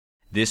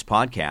This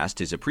podcast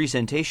is a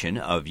presentation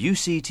of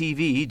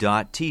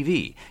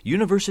UCTV.tv,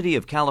 University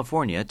of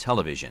California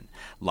Television.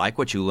 Like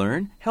what you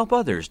learn? Help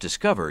others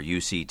discover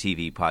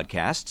UCTV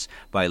podcasts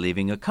by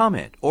leaving a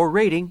comment or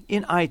rating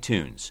in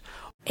iTunes.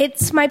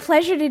 It's my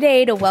pleasure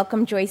today to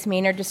welcome Joyce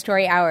Maynard to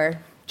Story Hour.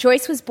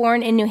 Joyce was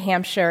born in New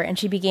Hampshire, and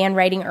she began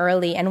writing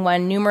early and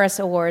won numerous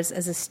awards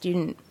as a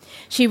student.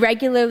 She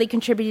regularly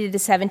contributed to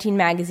 17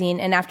 magazine,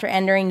 and after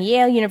entering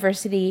Yale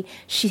University,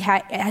 she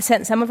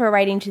sent some of her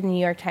writing to the New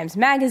York Times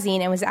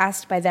Magazine and was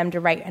asked by them to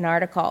write an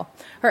article.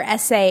 Her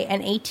essay,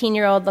 An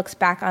 18-Year-Old Looks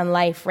Back on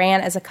Life, ran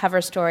as a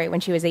cover story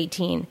when she was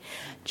 18,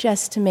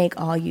 just to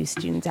make all you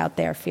students out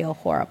there feel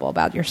horrible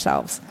about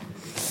yourselves.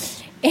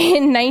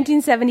 In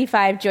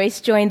 1975, Joyce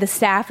joined the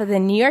staff of the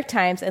New York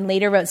Times and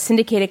later wrote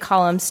syndicated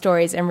columns,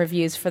 stories, and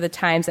reviews for the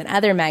Times and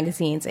other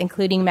magazines,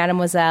 including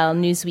Mademoiselle,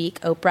 Newsweek,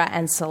 Oprah,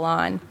 and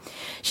Salon.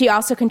 She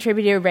also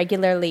contributed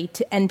regularly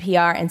to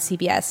NPR and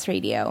CBS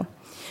Radio.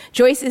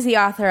 Joyce is the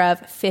author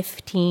of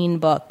 15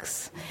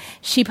 books.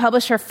 She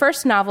published her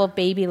first novel,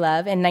 Baby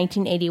Love, in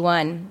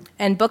 1981,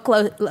 and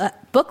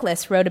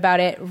Booklist wrote about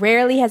it.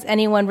 Rarely has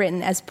anyone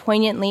written as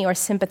poignantly or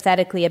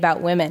sympathetically about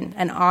women.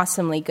 An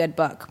awesomely good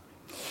book.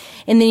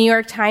 In the New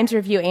York Times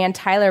review, Ann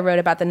Tyler wrote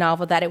about the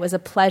novel that it was a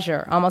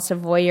pleasure, almost a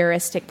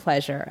voyeuristic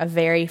pleasure, a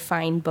very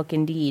fine book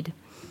indeed.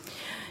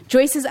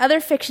 Joyce's other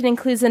fiction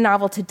includes the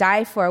novel To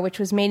Die For, which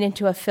was made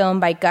into a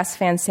film by Gus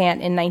Van Sant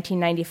in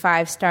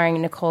 1995,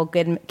 starring Nicole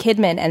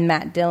Kidman and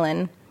Matt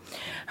Dillon.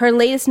 Her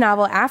latest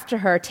novel, After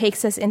Her,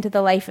 takes us into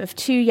the life of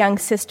two young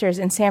sisters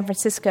in San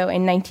Francisco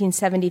in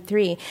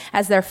 1973,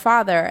 as their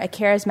father, a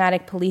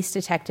charismatic police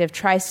detective,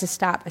 tries to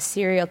stop a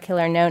serial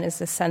killer known as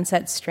the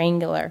Sunset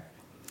Strangler.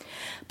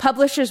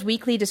 Publishers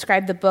Weekly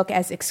described the book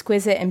as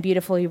exquisite and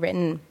beautifully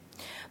written.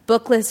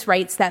 Booklist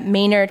writes that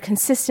Maynard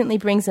consistently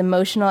brings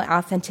emotional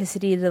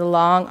authenticity to the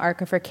long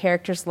arc of her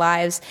characters'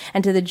 lives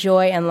and to the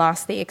joy and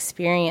loss they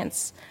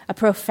experience, a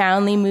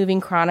profoundly moving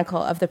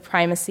chronicle of the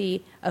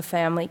primacy of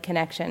family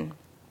connection.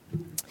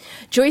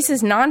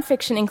 Joyce's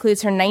nonfiction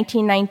includes her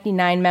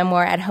 1999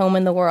 memoir, At Home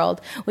in the World,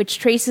 which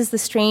traces the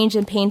strange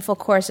and painful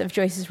course of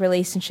Joyce's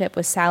relationship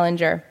with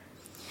Salinger.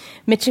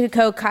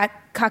 Michiko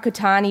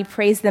Kakutani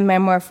praised the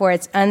memoir for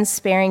its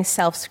unsparing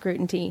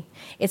self-scrutiny,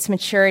 its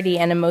maturity,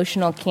 and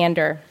emotional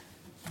candor.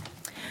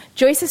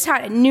 Joyce has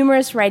taught at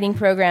numerous writing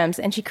programs,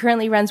 and she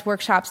currently runs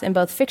workshops in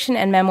both fiction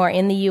and memoir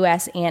in the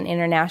U.S. and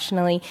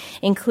internationally,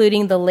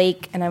 including the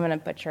Lake, and I'm going to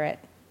butcher it,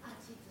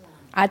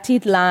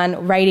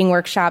 Atitlan Writing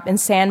Workshop in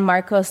San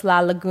Marcos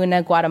La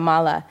Laguna,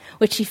 Guatemala,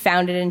 which she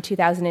founded in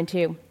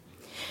 2002.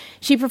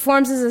 She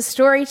performs as a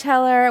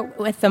storyteller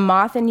with The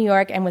Moth in New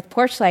York and with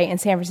Porchlight in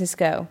San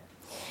Francisco.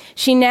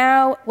 She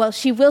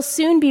will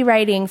soon be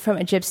writing from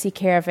a gypsy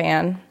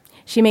caravan.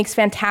 She makes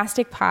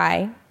fantastic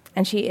pie,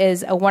 and she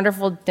is a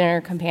wonderful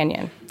dinner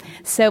companion.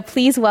 So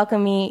please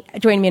join me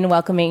in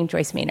welcoming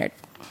Joyce Maynard.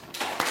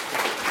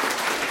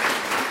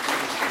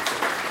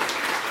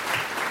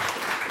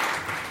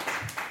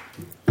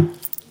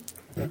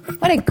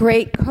 What a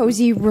great,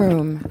 cozy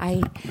room.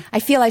 I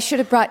feel I should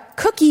have brought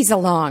cookies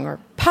along or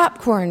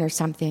popcorn or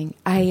something.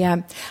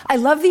 I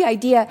love the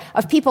idea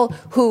of people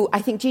who,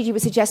 I think Gigi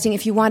was suggesting,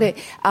 if you want to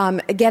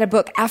get a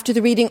book after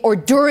the reading or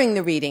during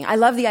the reading. I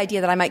love the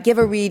idea that I might give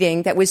a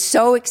reading that was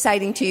so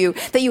exciting to you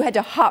that you had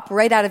to hop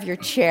right out of your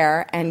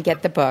chair and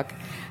get the book.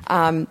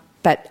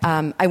 But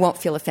I won't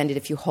feel offended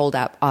if you hold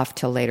off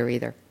till later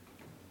either.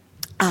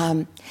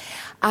 I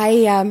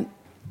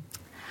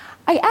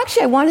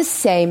want to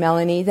say,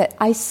 Melanie, that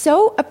I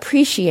so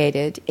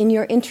appreciated in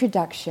your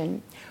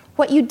introduction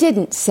what you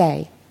didn't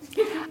say.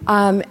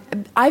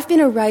 I've been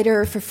a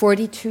writer for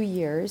 42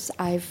 years.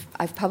 I've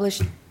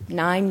published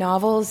 9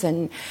 novels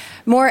and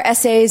more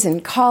essays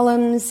and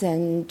columns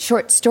and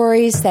short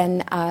stories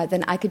than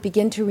I could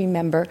begin to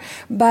remember.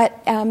 But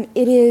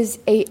it is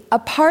a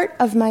part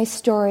of my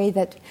story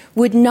that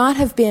would not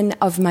have been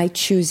of my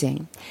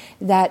choosing.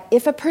 That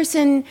if a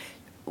person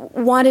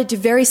wanted to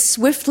very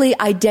swiftly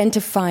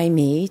identify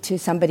me to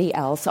somebody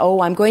else.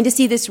 Oh, I'm going to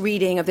see this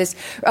reading of this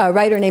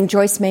writer named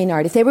Joyce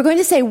Maynard. If they were going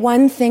to say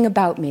one thing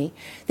about me,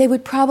 they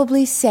would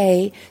probably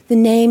say the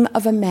name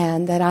of a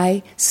man that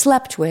I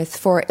slept with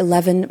for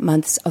 11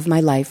 months of my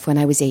life when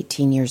I was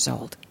 18 years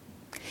old.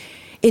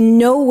 In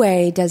no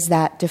way does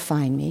that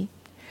define me,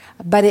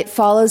 but it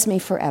follows me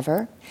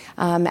forever.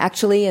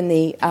 Actually, in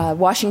the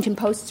Washington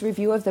Post's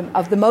review of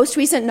the most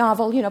recent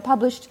novel,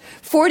 published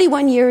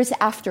 41 years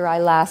after I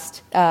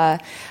last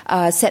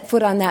set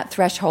foot on that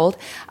threshold,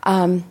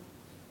 the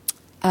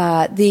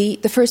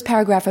first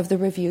paragraph of the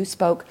review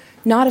spoke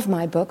not of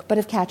my book, but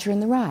of Catcher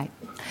in the Rye.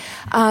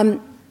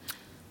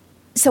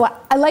 So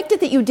I liked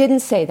it that you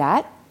didn't say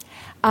that.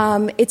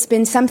 It's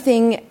been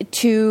something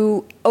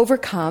to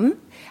overcome.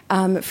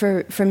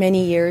 For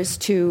many years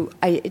to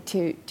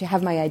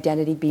have my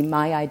identity be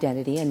my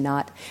identity and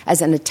not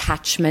as an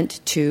attachment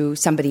to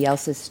somebody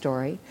else's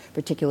story,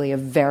 particularly a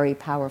very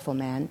powerful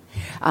man.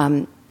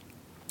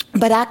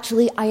 But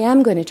actually, I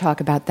am going to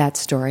talk about that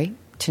story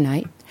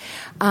tonight,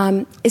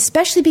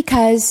 especially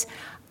because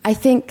I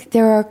think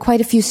there are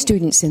quite a few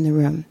students in the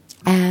room.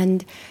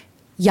 and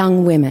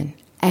young women.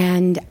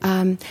 And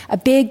a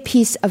big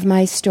piece of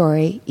my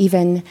story,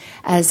 even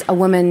as a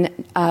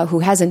woman who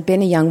hasn't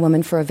been a young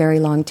woman for a very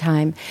long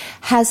time,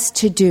 has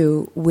to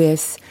do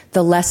with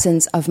the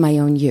lessons of my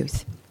own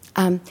youth.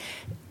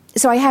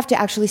 So I have to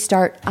actually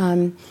start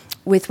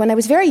with when I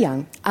was very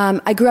young.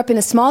 I grew up in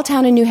a small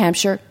town in New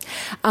Hampshire,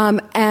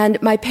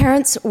 and my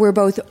parents were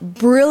both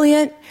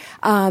brilliant,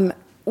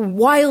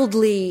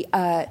 wildly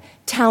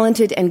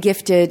talented and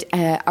gifted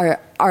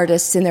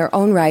artists in their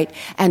own right,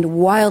 and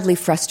wildly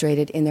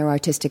frustrated in their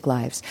artistic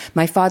lives.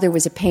 My father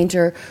was a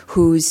painter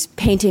whose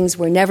paintings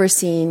were never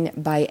seen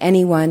by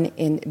anyone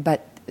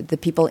but the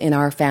people in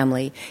our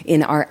family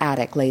in our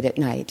attic late at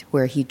night,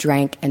 where he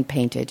drank and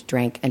painted.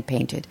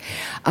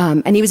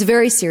 And he was a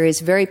very serious,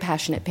 very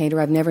passionate painter.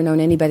 I've never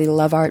known anybody to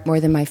love art more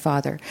than my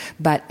father,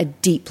 but a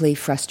deeply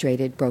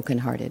frustrated,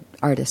 broken-hearted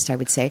artist, I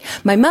would say.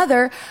 My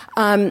mother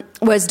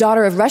was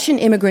daughter of Russian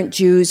immigrant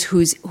Jews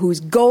whose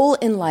goal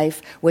in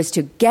life was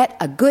to get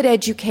a good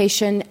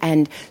education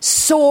and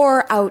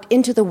soar out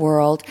into the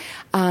world.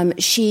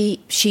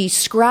 She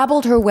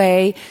scrabbled her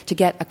way to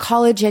get a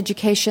college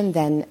education,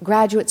 then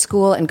graduate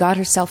school, and got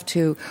herself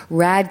to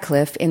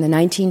Radcliffe in the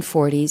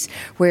 1940s,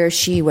 where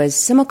she was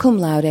summa cum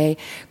laude,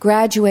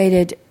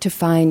 graduated to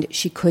find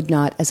she could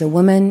not, as a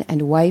woman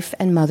and wife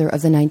and mother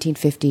of the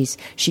 1950s,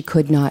 she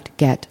could not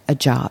get a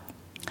job.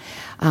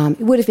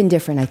 It would have been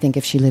different, I think,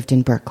 if she lived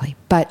in Berkeley,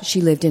 but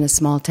she lived in a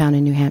small town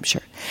in New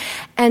Hampshire.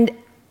 And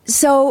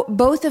so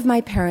both of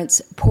my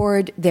parents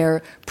poured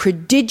their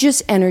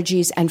prodigious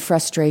energies and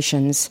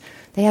frustrations.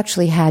 They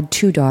actually had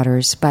two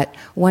daughters, but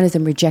one of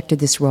them rejected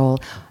this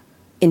role,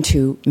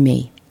 into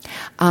me.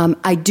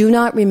 I do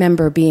not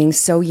remember being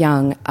so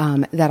young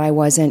that I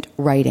wasn't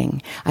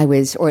writing. I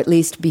was, or at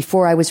least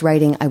before I was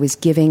writing, I was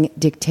giving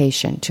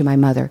dictation to my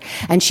mother.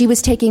 And she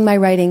was taking my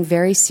writing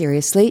very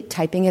seriously,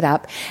 typing it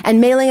up, and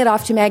mailing it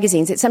off to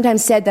magazines. It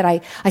sometimes said that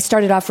I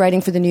started off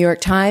writing for the New York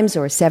Times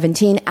or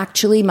 17.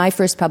 Actually, my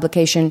first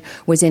publication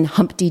was in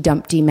Humpty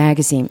Dumpty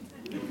magazine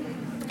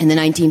in the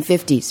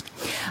 1950s.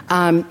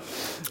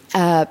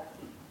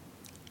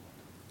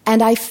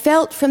 And I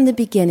felt from the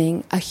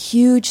beginning a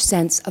huge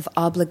sense of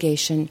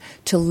obligation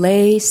to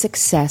lay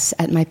success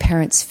at my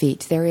parents'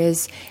 feet. There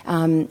is,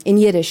 in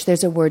Yiddish,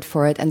 there's a word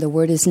for it, and the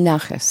word is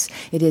nachas.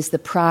 It is the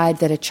pride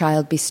that a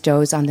child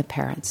bestows on the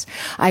parents.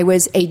 I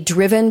was a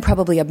driven,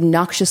 probably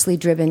obnoxiously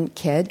driven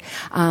kid,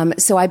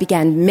 so I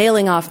began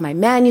mailing off my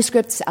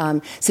manuscripts,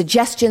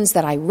 suggestions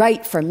that I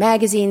write for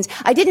magazines.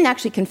 I didn't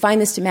actually confine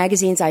this to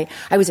magazines. I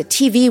was a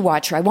TV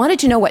watcher. I wanted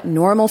to know what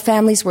normal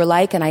families were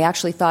like, and I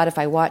actually thought if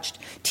I watched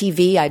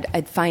TV,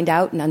 I'd find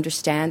out and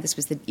understand. This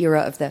was the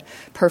era of the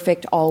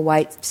perfect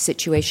all-white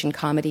situation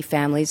comedy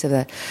families of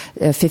the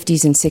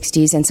 50s and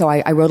 60s. And so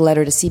I wrote a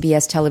letter to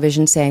CBS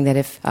Television saying that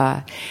if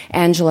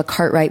Angela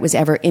Cartwright was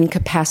ever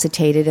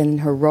incapacitated in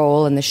her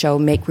role in the show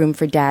Make Room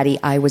for Daddy,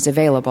 I was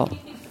available.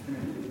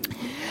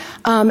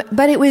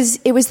 But it was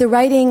the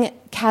writing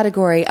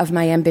category of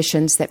my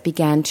ambitions that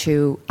began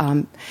to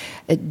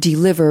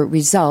deliver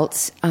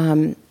results.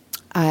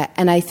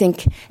 And I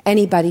think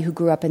anybody who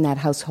grew up in that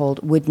household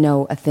would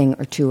know a thing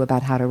or two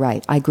about how to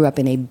write. I grew up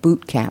in a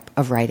boot camp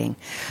of writing.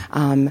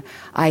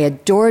 I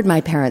adored my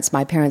parents.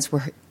 My parents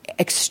were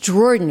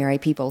extraordinary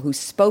people who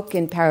spoke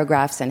in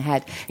paragraphs and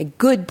had a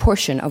good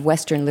portion of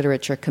Western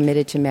literature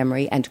committed to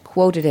memory and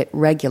quoted it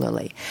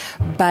regularly.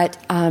 But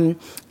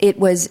it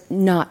was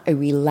not a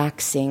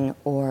relaxing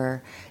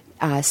or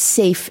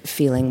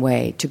safe-feeling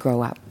way to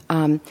grow up.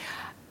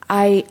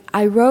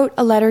 I wrote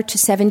a letter to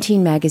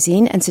 17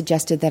 magazine and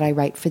suggested that I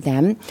write for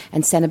them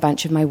and sent a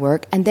bunch of my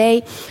work. And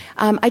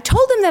I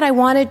told them that I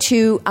wanted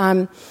to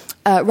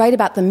write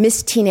about the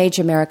Miss Teenage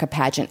America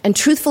pageant. And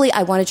truthfully,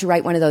 I wanted to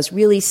write one of those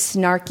really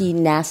snarky,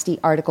 nasty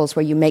articles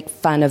where you make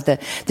fun of the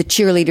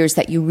cheerleaders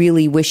that you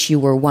really wish you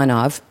were one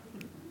of.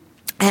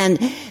 And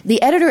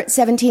the editor at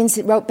 17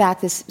 wrote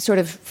back this sort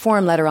of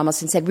form letter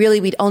almost and said,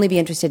 really, we'd only be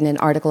interested in an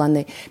article on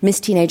the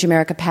Miss Teenage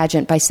America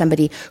pageant by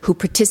somebody who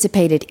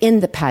participated in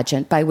the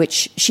pageant, by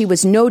which she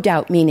was no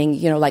doubt meaning,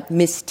 like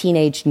Miss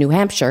Teenage New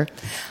Hampshire.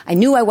 I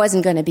knew I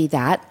wasn't going to be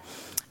that.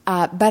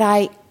 But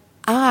I,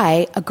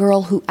 a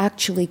girl who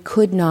actually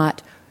could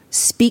not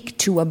speak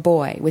to a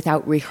boy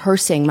without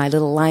rehearsing my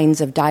little lines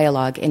of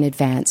dialogue in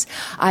advance,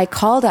 I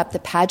called up the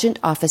pageant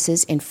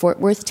offices in Fort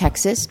Worth,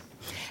 Texas,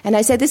 and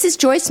I said, this is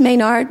Joyce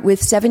Maynard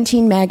with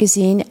 17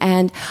 magazine,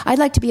 and I'd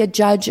like to be a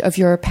judge of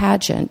your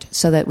pageant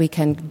so that we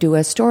can do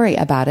a story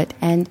about it.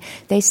 And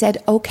they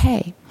said,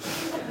 okay.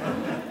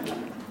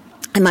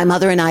 And my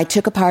mother and I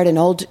took apart an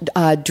old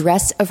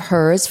dress of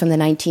hers from the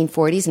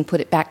 1940s and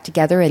put it back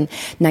together in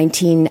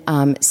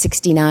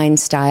 1969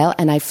 style.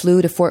 And I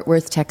flew to Fort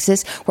Worth,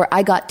 Texas, where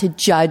I got to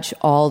judge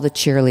all the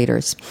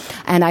cheerleaders.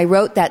 And I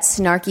wrote that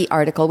snarky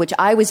article, which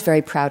I was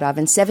very proud of.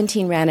 And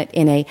 17 ran it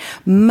in a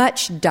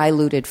much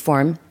diluted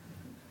form.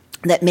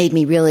 that made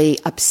me really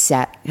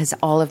upset because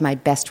all of my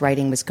best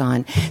writing was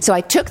gone. So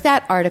I took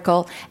that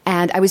article,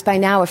 and I was by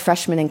now a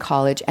freshman in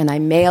college, and I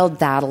mailed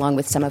that along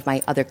with some of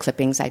my other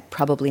clippings, I'd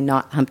probably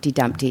not Humpty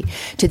Dumpty,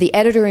 to the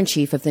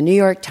editor-in-chief of the New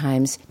York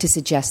Times to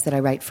suggest that I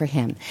write for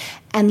him.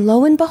 And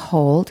lo and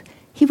behold,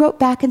 he wrote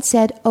back and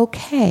said,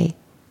 okay.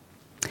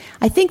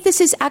 I think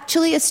this is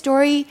actually a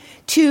story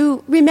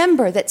to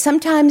remember, that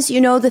sometimes,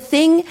 the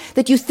thing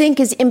that you think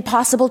is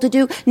impossible to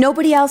do,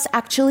 nobody else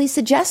actually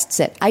suggests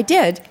it. I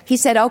did. He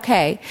said,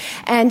 okay.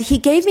 And he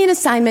gave me an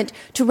assignment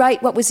to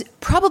write what was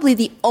probably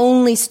the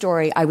only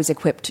story I was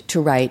equipped to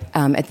write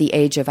at the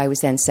age of, I was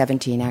then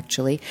 17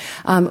 actually,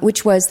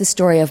 which was the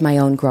story of my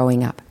own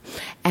growing up.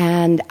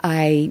 And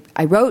I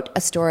wrote a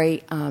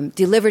story,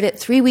 delivered it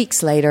 3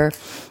 weeks later.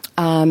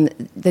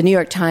 The New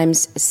York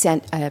Times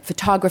sent a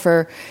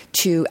photographer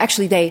to,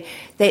 actually they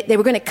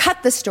were going to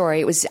cut the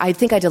story. I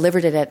think I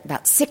delivered it at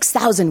about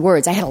 6,000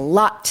 words. I had a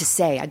lot to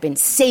say. I'd been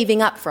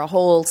saving up for a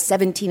whole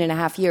 17 and a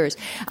half years.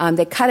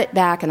 They cut it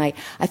back, and I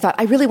thought,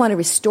 I really want to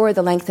restore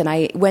the length, and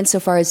I went so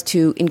far as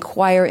to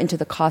inquire into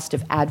the cost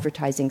of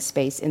advertising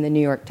space in the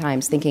New York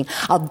Times, thinking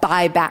I'll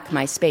buy back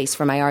my space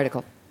for my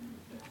article.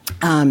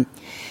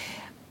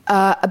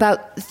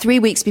 About 3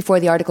 weeks before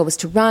the article was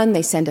to run,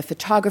 they send a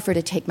photographer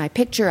to take my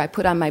picture. I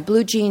put on my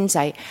blue jeans.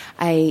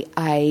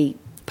 I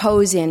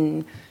pose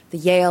in the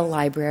Yale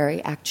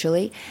Library,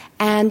 actually.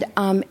 And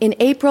in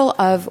April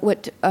of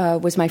what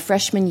was my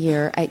freshman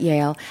year at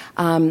Yale,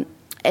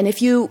 and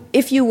if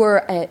you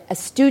were a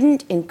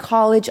student in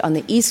college on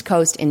the East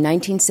Coast in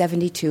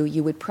 1972,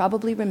 you would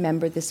probably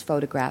remember this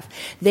photograph.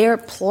 There,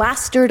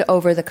 plastered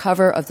over the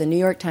cover of the New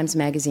York Times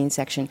Magazine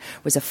section,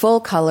 was a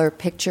full-color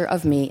picture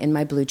of me in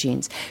my blue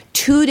jeans.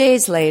 2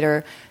 days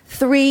later,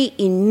 3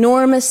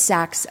 enormous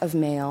sacks of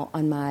mail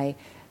on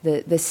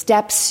the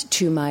steps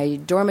to my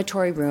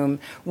dormitory room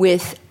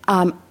with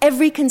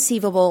every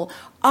conceivable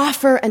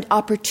offer and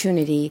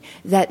opportunity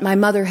that my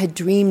mother had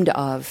dreamed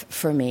of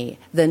for me.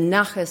 The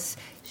nachas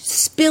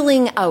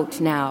spilling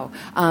out now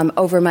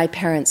over my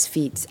parents'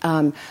 feet.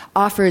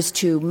 Offers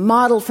to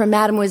model for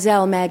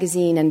Mademoiselle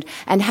magazine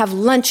and have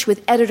lunch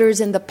with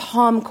editors in the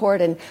Palm Court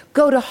and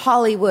go to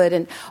Hollywood.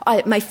 And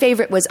my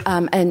favorite was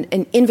an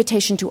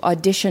invitation to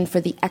audition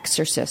for The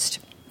Exorcist,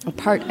 a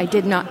part I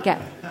did not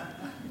get.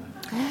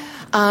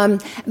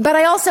 But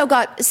I also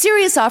got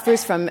serious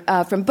offers from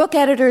book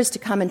editors to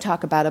come and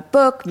talk about a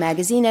book,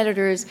 magazine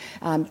editors,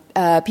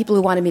 people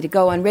who wanted me to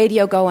go on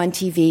radio, go on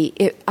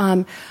TV.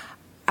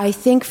 I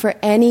think for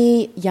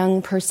any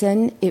young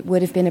person, it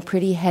would have been a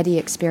pretty heady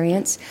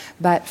experience,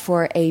 but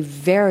for a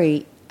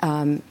very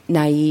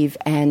naive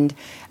and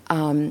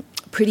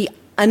pretty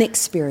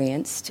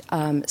unexperienced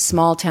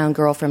small-town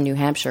girl from New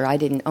Hampshire, I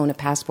didn't own a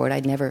passport.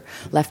 I'd never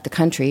left the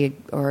country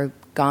or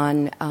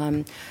gone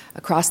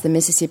across the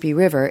Mississippi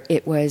River.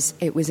 It was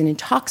an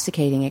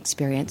intoxicating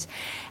experience.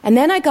 And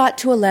then I got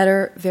to a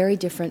letter very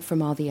different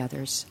from all the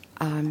others.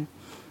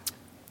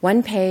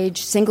 1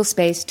 page,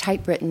 single-spaced,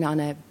 typewritten on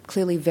a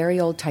clearly very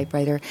old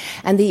typewriter.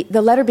 And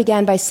the letter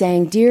began by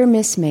saying, "Dear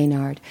Miss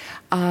Maynard,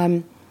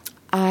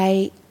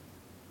 I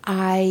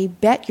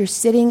bet you're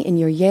sitting in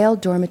your Yale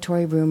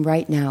dormitory room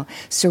right now,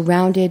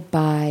 surrounded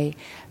by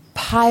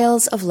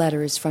piles of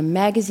letters from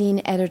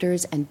magazine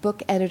editors and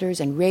book editors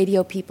and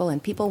radio people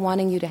and people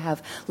wanting you to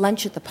have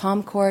lunch at the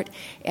Palm Court,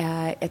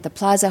 at the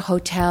Plaza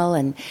Hotel,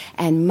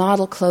 and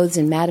model clothes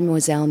in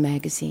Mademoiselle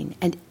magazine.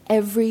 And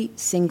every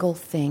single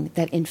thing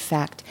that, in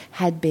fact,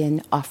 had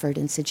been offered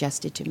and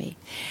suggested to me."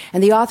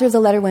 And the author of the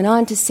letter went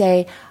on to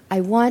say,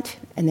 "I want,"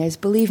 and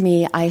believe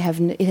me,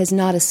 it has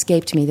not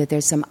escaped me that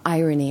there's some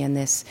irony in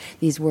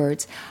these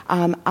words.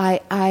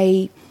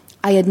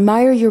 I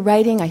admire your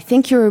writing. I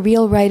think you're a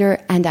real writer,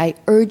 and I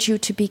urge you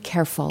to be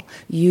careful.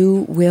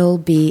 You will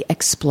be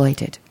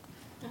exploited.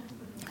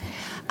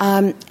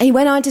 He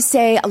went on to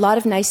say a lot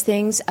of nice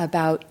things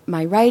about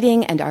my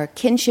writing and our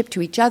kinship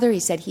to each other. He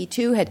said he,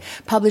 too, had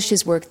published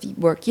his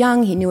work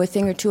young. He knew a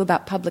thing or two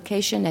about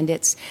publication and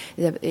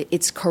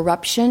its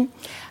corruption,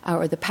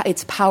 or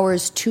its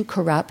powers to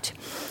corrupt.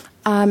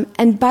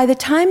 And by the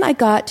time I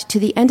got to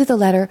the end of the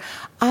letter,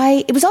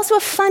 it was also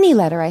a funny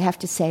letter, I have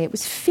to say. It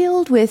was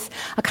filled with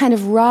a kind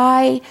of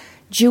wry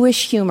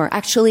Jewish humor,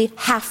 actually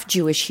half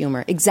Jewish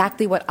humor,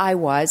 exactly what I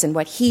was and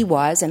what he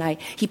was, and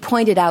he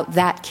pointed out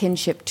that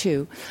kinship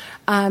too.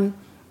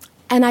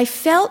 And I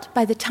felt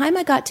by the time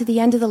I got to the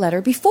end of the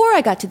letter, before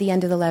I got to the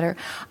end of the letter,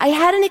 I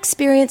had an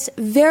experience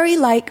very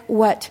like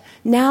what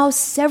now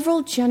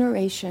several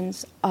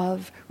generations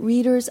of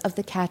readers of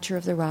The Catcher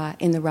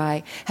in the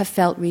Rye have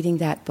felt reading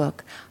that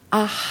book.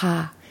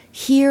 Aha!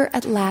 Here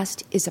at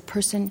last is a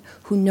person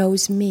who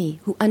knows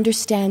me, who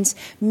understands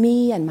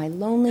me and my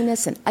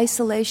loneliness and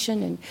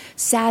isolation and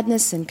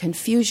sadness and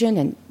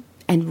confusion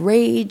and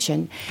rage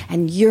and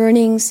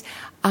yearnings.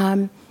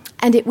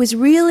 And it was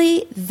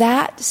really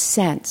that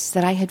sense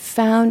that I had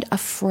found a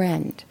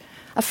friend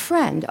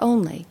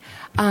only,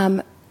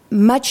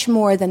 much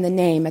more than the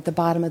name at the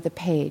bottom of the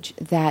page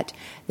that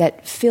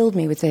filled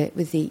me with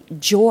the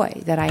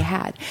joy that I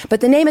had. But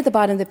the name at the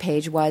bottom of the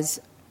page was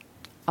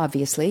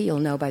obviously, you'll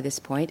know by this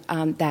point,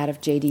 that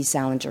of J.D.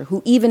 Salinger,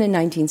 who even in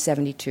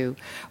 1972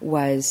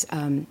 was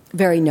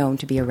very known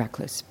to be a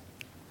recluse.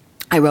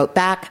 I wrote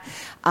back,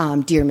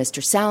 Dear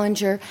Mr.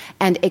 Salinger,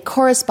 and a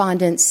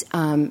correspondence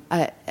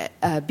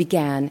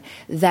began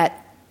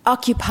that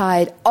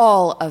occupied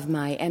all of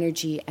my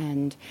energy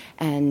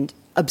and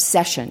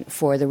obsession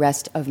for the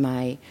rest of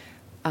my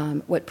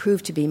what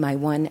proved to be my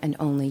one and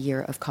only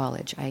year of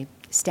college. I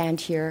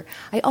stand here.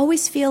 I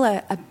always feel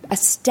a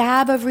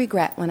stab of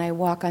regret when I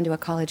walk onto a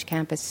college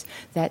campus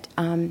that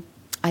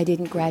I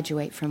didn't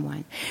graduate from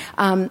one.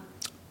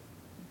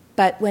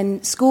 But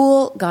when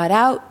school got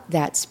out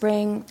that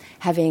spring,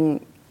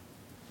 having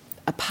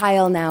a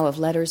pile now of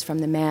letters from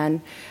the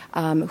man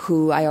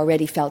who I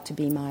already felt to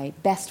be my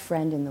best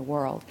friend in the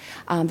world,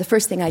 the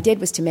first thing I did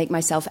was to make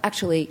myself,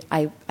 actually,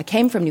 I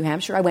came from New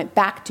Hampshire. I went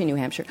back to New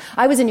Hampshire.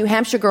 I was a New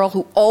Hampshire girl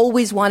who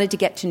always wanted to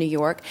get to New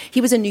York. He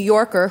was a New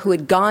Yorker who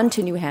had gone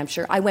to New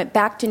Hampshire. I went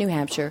back to New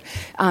Hampshire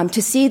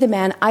to see the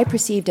man I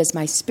perceived as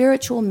my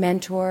spiritual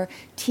mentor,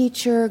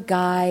 teacher,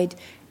 guide,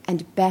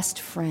 and best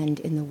friend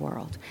in the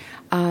world.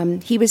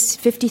 He was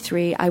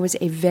 53. I was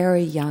a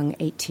very young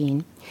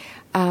 18.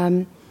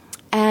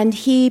 And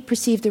he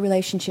perceived the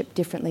relationship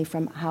differently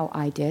from how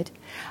I did.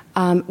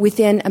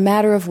 Within a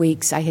matter of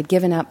weeks, I had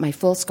given up my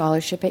full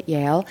scholarship at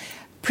Yale,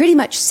 pretty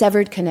much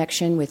severed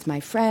connection with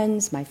my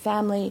friends, my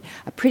family,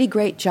 a pretty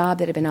great job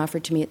that had been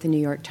offered to me at the New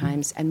York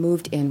Times, and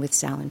moved in with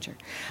Salinger.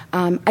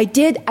 And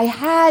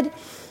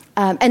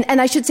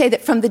I should say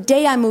that from the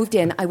day I moved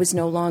in, I was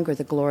no longer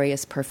the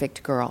glorious,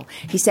 perfect girl.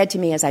 He said to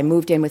me as I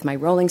moved in with my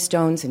Rolling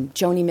Stones and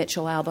Joni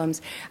Mitchell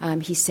albums,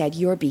 he said,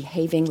 "You're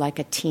behaving like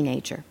a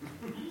teenager."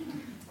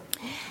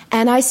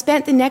 And I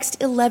spent the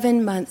next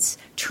 11 months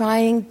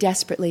trying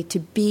desperately to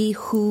be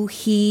who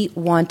he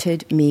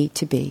wanted me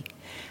to be.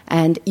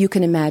 And you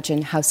can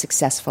imagine how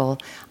successful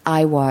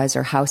I was,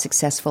 or how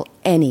successful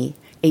any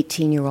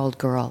 18-year-old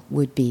girl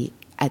would be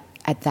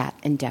at that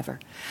endeavor.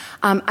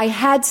 I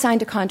had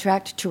signed a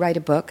contract to write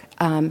a book,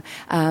 an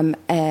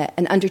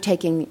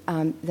undertaking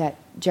that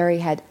Jerry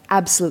had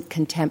absolute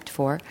contempt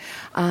for.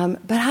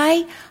 But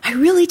I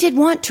really did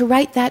want to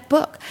write that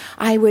book.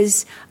 I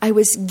was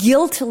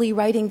guiltily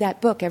writing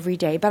that book every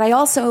day. But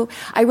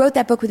I wrote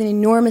that book with an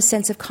enormous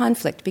sense of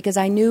conflict, because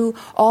I knew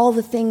all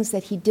the things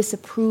that he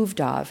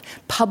disapproved of,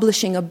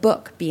 publishing a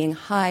book being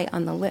high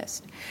on the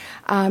list.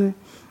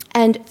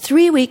 And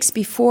 3 weeks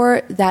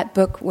before that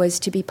book was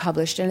to be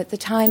published, and at the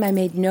time I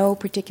made no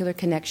particular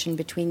connection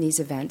between these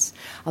events,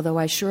 although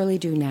I surely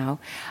do now,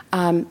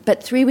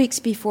 but 3 weeks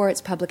before its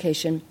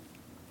publication,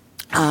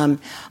 on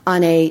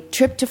a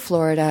trip to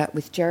Florida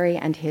with Jerry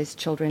and his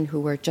children, who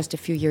were just a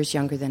few years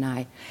younger than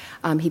I,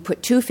 he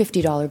put two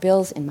 $50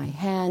 bills in my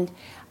hand,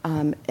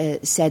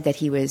 said that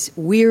he was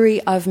weary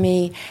of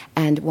me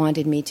and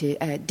wanted me to,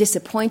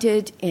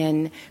 disappointed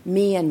in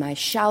me and my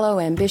shallow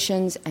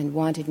ambitions, and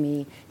wanted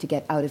me to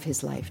get out of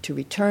his life, to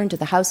return to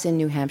the house in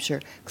New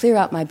Hampshire, clear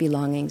out my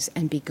belongings,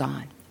 and be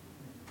gone.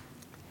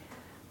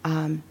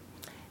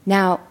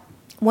 Now,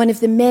 one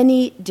of the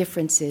many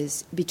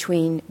differences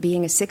between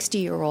being a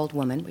 60-year-old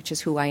woman, which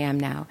is who I am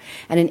now,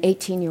 and an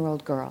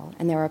 18-year-old girl,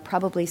 and there are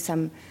probably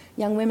some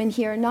young women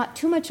here not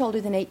too much older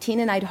than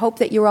 18, and I'd hope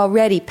that you're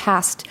already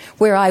past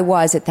where I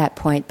was at that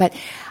point. But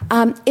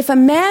if a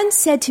man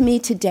said to me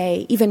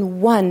today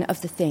even one of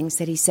the things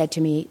that he said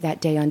to me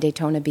that day on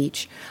Daytona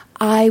Beach,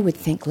 I would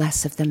think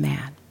less of the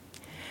man.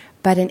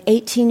 But an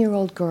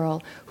 18-year-old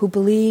girl who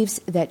believes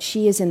that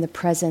she is in the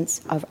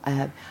presence of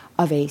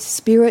a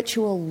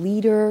spiritual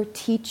leader,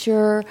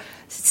 teacher,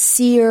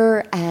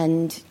 seer,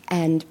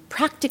 and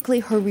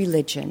practically her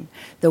religion,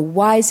 the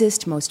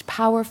wisest, most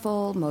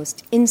powerful,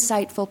 most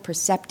insightful,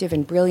 perceptive,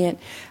 and brilliant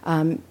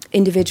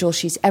individual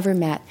she's ever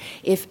met,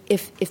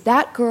 if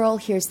that girl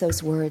hears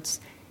those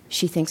words,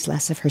 she thinks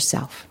less of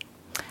herself.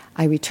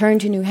 I returned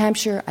to New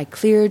Hampshire. I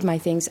cleared my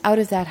things out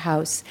of that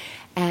house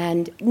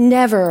and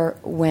never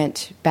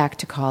went back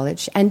to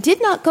college, and did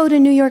not go to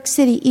New York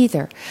City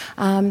either.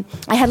 I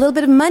had a little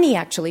bit of money,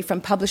 actually, from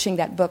publishing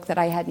that book that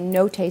I had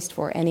no taste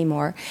for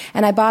anymore,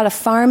 and I bought a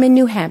farm in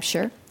New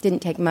Hampshire. Didn't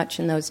take much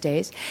in those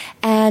days,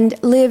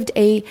 and lived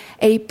a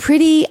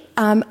pretty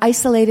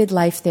isolated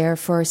life there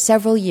for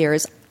several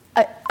years.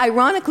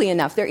 Ironically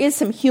enough, there is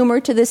some humor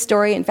to this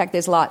story. In fact,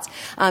 there's lots.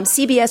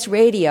 CBS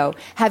Radio,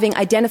 having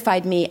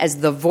identified me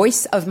as the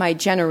voice of my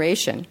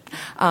generation,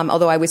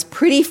 although I was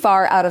pretty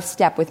far out of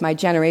step with my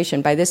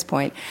generation by this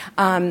point,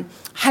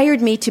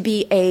 hired me to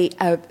be a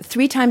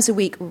 3 times a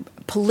week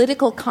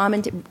political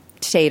commentator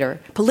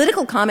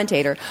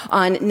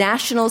on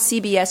national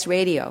CBS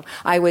Radio.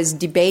 I was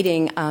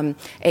debating a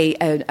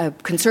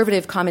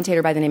conservative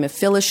commentator by the name of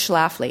Phyllis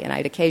Schlafly, and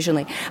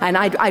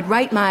I'd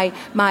write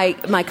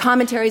my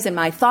commentaries and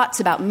my thoughts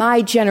about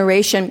my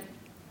generation.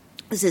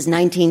 This is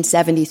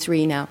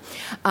 1973 now.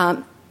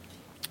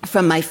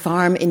 From my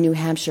farm in New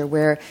Hampshire,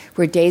 where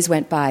days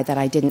went by that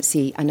I didn't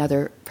see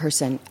another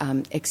person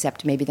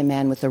except maybe the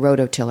man with the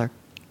rototiller.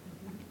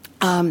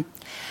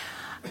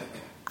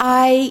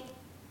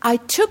 I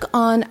took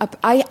on,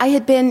 I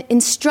had been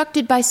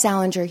instructed by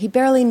Salinger, he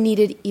barely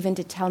needed even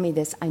to tell me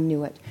this, I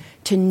knew it,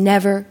 to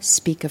never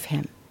speak of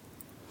him.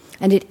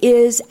 And it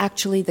is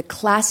actually the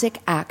classic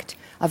act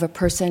of a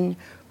person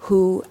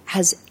who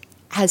has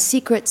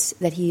secrets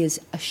that he is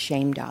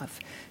ashamed of,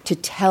 to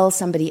tell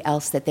somebody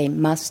else that they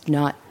must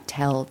not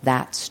tell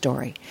that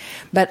story.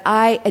 But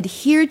I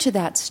adhered to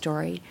that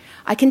story.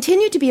 I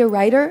continued to be a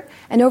writer,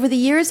 and over the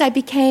years I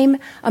became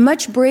a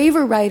much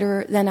braver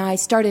writer than I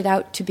started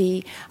out to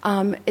be,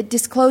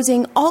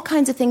 disclosing all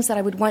kinds of things that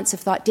I would once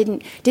have thought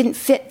didn't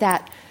fit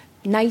that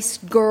nice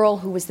girl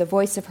who was the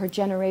voice of her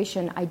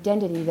generation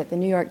identity that the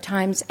New York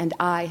Times and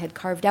I had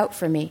carved out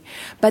for me.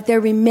 But there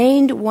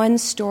remained one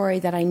story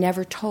that I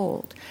never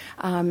told,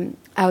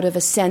 out of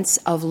a sense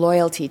of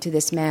loyalty to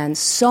this man,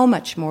 so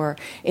much more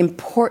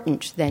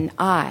important than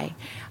I.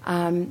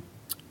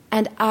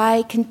 And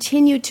I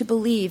continued to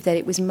believe that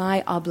it was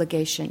my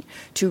obligation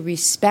to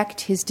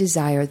respect his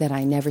desire that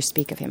I never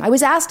speak of him. I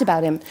was asked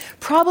about him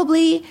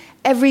probably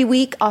every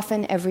week,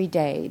 often every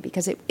day,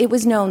 because it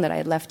was known that I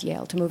had left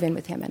Yale to move in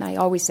with him. And I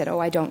always said,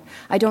 I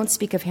don't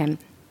speak of him.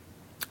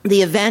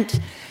 The event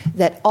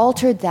that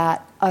altered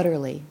that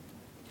utterly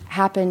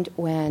happened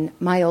when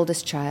my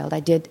oldest child, I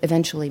did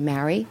eventually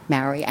marry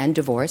and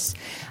divorce,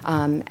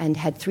 and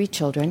had 3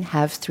 children,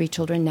 have 3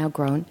 children now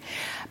grown.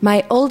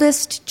 My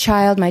oldest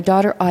child, my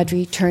daughter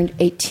Audrey, turned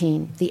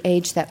 18, the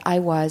age that I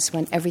was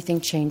when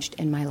everything changed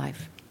in my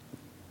life.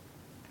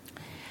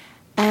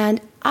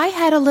 And I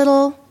had a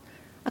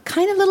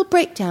kind of little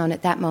breakdown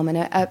at that moment.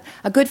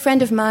 A good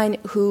friend of mine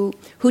who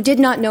did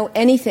not know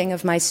anything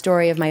of my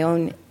story, of my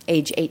own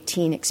age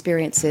 18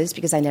 experiences,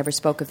 because I never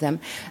spoke of them,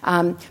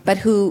 but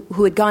who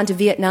had gone to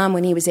Vietnam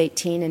when he was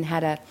 18 and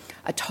had a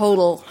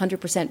total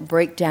 100%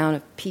 breakdown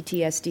of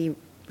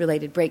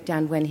PTSD-related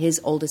breakdown when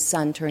his oldest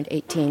son turned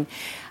 18.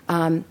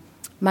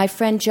 My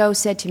friend Joe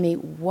said to me,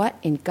 "What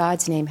in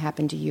God's name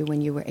happened to you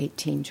when you were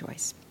 18,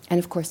 Joyce?" And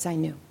of course I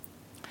knew.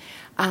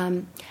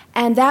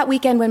 And that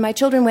weekend when my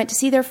children went to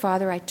see their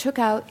father, I took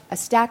out a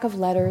stack of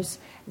letters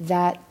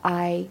that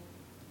I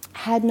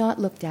had not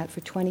looked at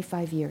for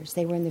 25 years.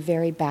 They were in the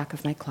very back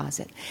of my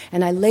closet.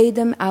 And I laid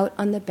them out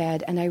on the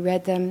bed, and I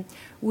read them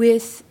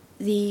with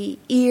the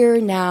ear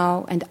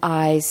now and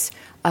eyes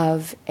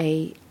of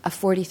a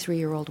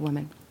 43-year-old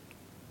woman.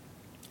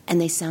 And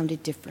they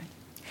sounded different.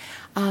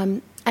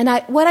 And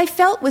what I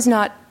felt was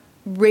not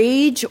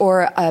rage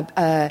or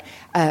a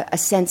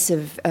sense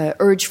of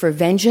urge for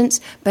vengeance,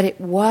 but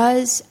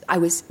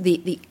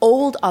the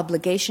old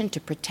obligation to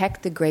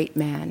protect the great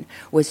man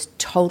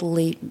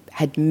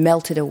had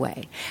melted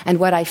away. And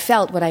what I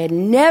felt, what I had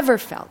never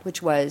felt,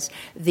 which was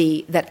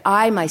that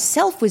I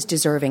myself was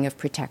deserving of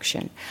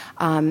protection,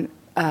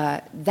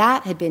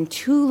 that had been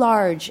too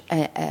large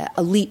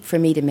a leap for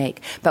me to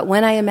make. But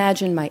when I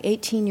imagined my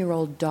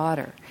 18-year-old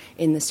daughter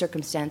in the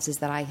circumstances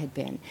that I had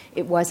been,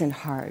 it wasn't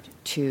hard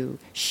to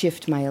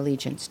shift my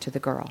allegiance to the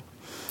girl.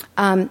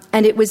 And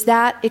it was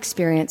that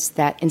experience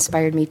that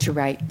inspired me to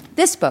write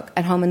this book,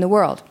 At Home in the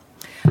World,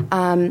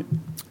 and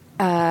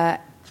to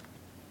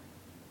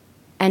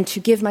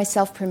give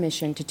myself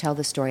permission to tell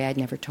the story I'd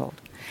never told.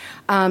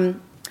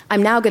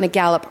 I'm now going to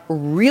gallop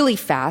really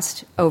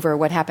fast over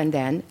what happened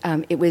then.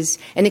 It was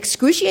an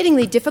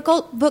excruciatingly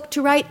difficult book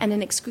to write and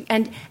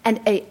an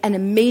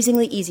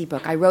amazingly easy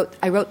book. I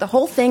wrote the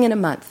whole thing in a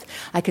month.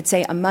 I could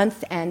say a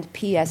month and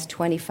P.S.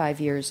 25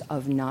 years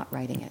of not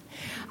writing it.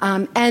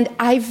 And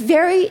I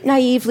very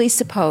naively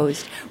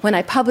supposed when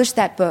I published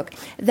that book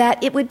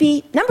that it would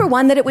be, number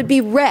one, that it would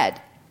be read.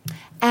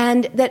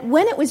 And that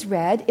when it was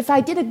read, if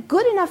I did a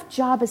good enough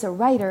job as a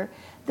writer,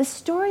 the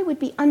story would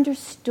be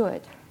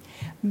understood.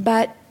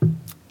 But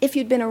if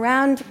you'd been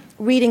around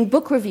reading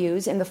book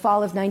reviews in the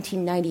fall of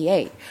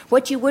 1998,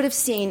 what you would have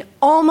seen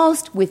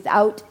almost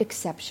without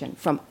exception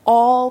from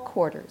all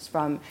quarters,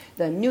 from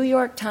the New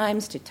York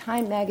Times to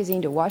Time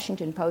Magazine to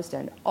Washington Post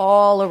and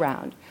all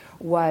around,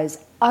 was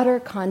utter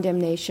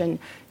condemnation,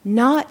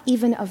 not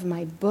even of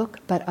my book,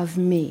 but of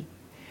me.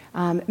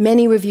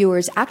 Many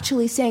reviewers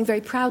actually saying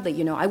very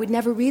proudly, I would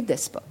never read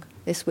this book.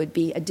 This would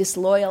be a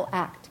disloyal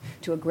act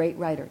to a great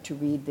writer to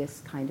read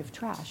this kind of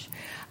trash.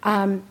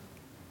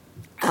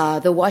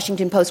 The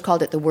Washington Post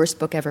called it the worst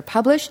book ever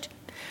published.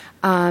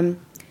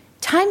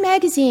 Time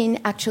Magazine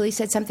actually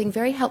said something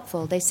very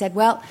helpful. They said,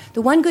 well,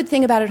 the one good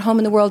thing about At Home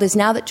in the World is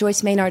now that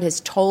Joyce Maynard has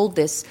told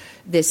this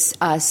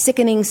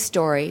sickening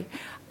story,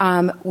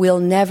 we'll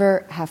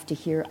never have to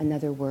hear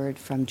another word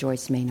from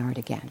Joyce Maynard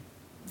again.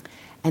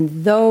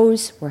 And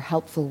those were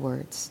helpful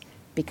words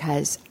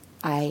because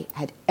I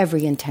had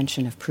every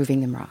intention of proving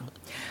them wrong.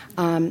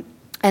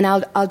 And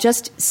I'll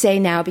just say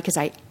now, because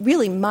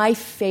my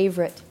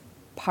favorite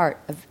part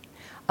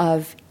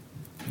of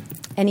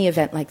any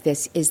event like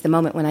this is the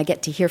moment when I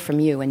get to hear from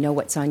you and know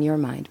what's on your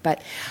mind.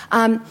 But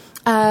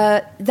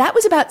that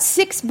was about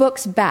 6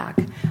 books back.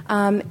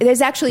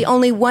 There's actually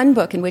only 1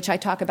 book in which I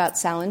talk about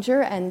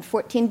Salinger and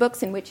 14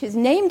 books in which his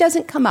name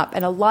doesn't come up,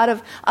 and a lot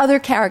of other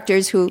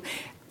characters who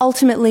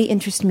ultimately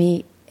interest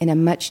me in a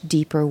much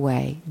deeper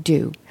way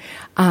do.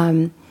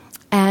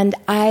 And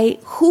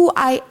who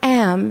I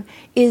am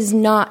is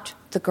not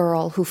the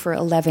girl who for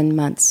 11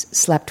 months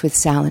slept with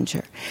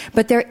Salinger.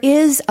 But there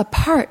is a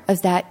part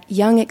of that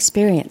young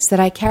experience that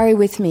I carry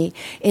with me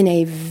in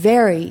a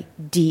very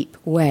deep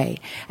way.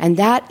 And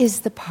that is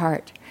the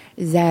part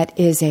that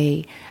is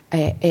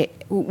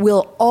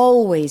will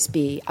always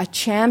be a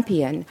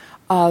champion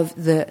of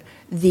the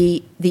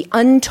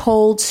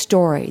untold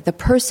story, the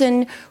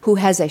person who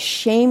has a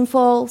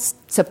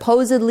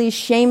supposedly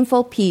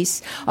shameful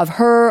piece of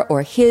her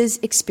or his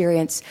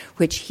experience,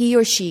 which he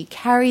or she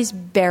carries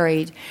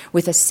buried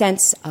with a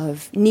sense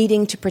of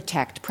needing to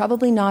protect,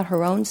 probably not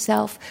her own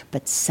self,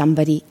 but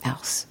somebody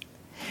else.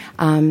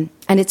 And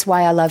it's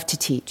why I love to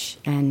teach,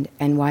 and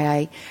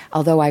why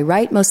although I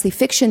write mostly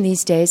fiction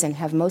these days and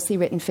have mostly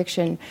written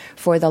fiction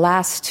for the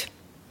last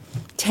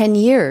 10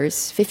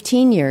 years,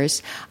 15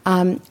 years,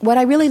 what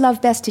I really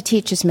love best to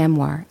teach is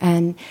memoir.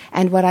 And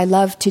what I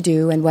love to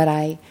do and what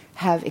I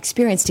have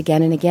experienced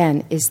again and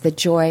again is the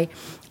joy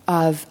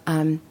of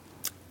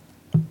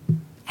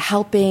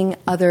helping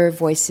other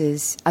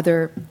voices,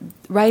 other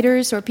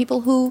writers or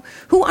people who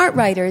aren't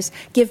writers,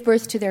 give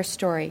birth to their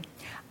story.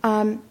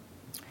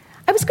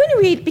 I was going to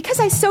read, because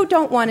I so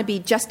don't want to be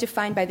just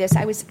defined by this,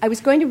 I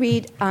was going to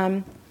read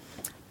a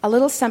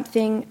little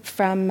something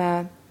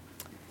from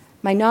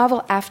my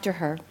novel After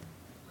Her,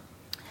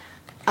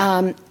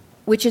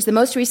 which is the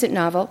most recent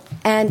novel.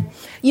 And,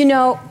 you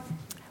know,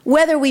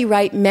 whether we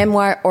write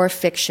memoir or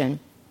fiction,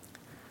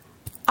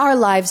 our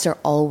lives are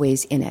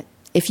always in it.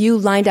 If you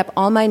lined up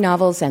all my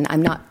novels, and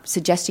I'm not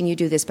suggesting you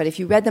do this, but if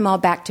you read them all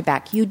back to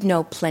back, you'd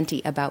know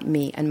plenty about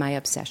me and my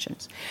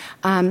obsessions.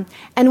 And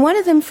one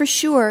of them for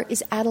sure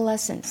is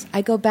adolescence.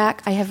 I go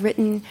back, I have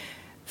written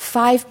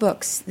 5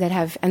 books that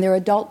have, and they're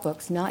adult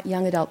books, not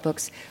young adult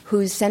books,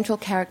 whose central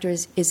character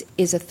is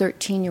a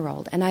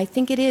 13-year-old. And I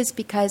think it is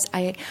because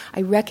I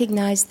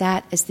recognize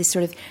that as this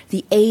sort of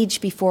the age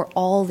before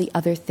all the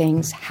other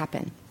things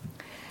happen.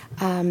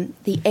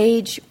 The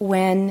age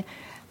when...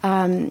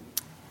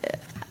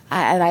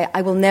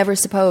 I will never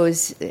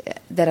suppose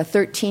that a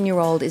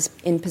 13-year-old is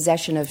in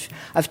possession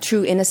of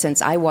true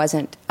innocence. I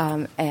wasn't,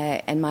 and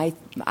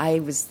I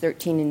was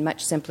 13 in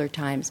much simpler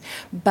times.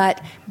 But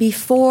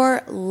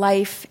before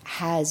life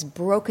has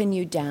broken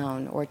you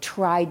down, or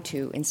tried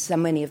to in so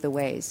many of the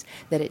ways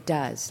that it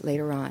does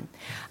later on,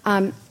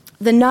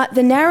 the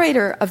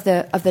narrator of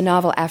the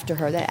novel After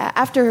Her,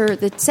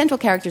 the central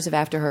characters of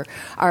After Her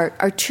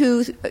are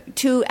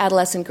two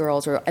adolescent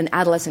girls, or an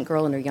adolescent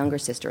girl and her younger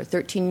sister, a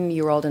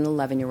 13-year-old and an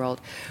 11-year-old,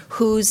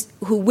 who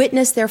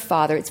witnessed their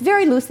father. It's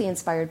very loosely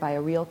inspired by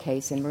a real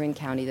case in Marin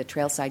County, the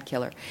Trailside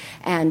Killer,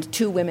 and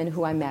 2 women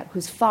who I met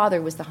whose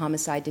father was the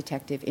homicide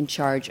detective in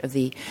charge of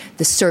the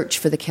search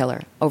for the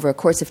killer. Over a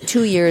course of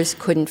 2 years,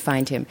 couldn't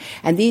find him.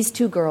 And these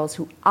 2 girls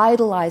who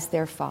idolized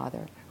their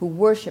father, who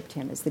worshipped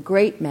him as the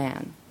great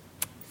man,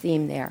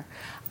 theme there,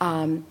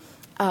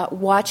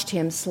 watched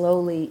him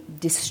slowly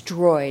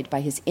destroyed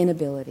by his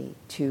inability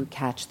to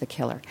catch the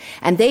killer.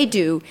 And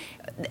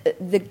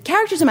the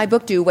characters in my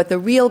book do what the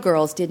real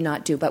girls did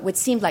not do, but what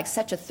seemed like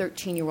such a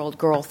 13-year-old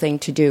girl thing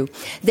to do.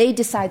 They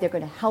decide they're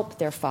going to help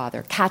their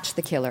father catch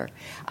the killer.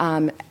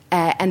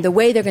 And the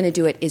way they're going to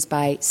do it is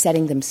by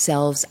setting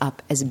themselves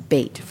up as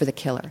bait for the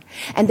killer.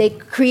 And they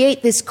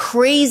create this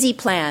crazy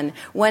plan.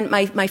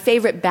 My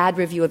favorite bad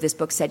review of this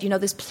book said,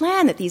 this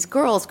plan that these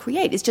girls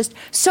create is just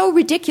so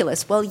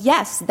ridiculous. Well,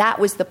 yes, that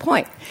was the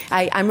point.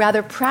 I'm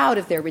rather proud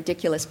of their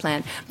ridiculous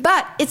plan.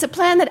 But it's a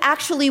plan that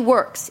actually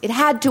works. It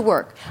had to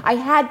work.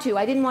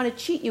 I didn't want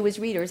to cheat you as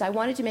readers. I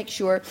wanted to make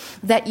sure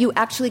that you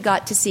actually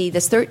got to see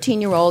this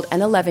 13-year-old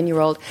and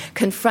 11-year-old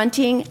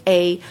confronting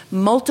a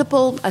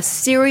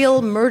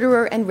serial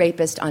murderer and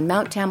rapist on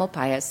Mount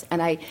Tamalpais.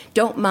 And I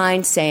don't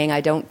mind saying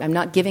I'm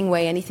not giving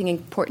away anything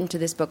important to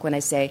this book when I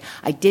say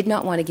I did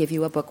not want to give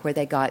you a book where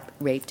they got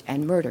raped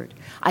and murdered.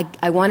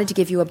 I wanted to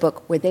give you a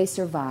book where they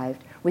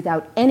survived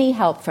without any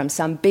help from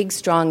some big,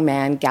 strong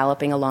man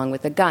galloping along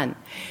with a gun.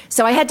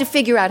 So I had to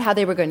figure out how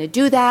they were going to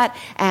do that,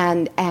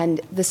 and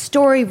the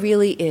story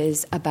really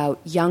is about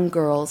young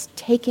girls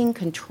taking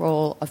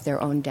control of their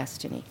own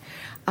destiny.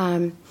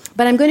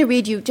 But I'm going to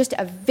read you just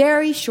a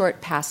very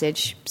short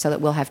passage so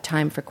that we'll have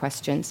time for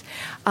questions.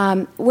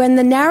 When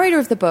the narrator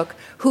of the book,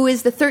 who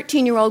is the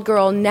 13-year-old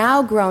girl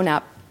now grown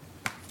up,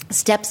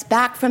 steps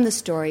back from the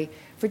story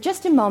for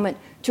just a moment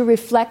to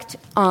reflect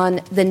on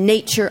the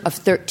nature of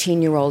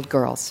 13-year-old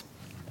girls.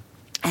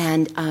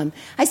 And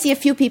I see a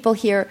few people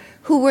here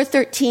who were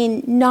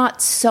 13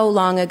 not so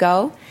long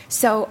ago,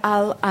 so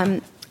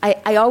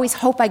I always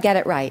hope I get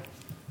it right.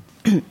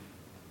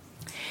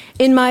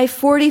 In my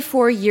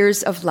 44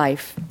 years of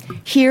life,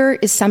 here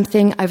is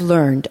something I've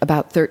learned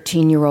about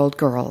 13-year-old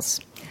girls.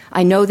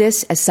 I know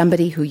this as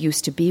somebody who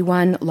used to be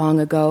one long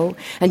ago,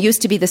 and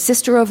used to be the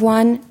sister of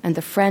one, and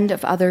the friend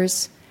of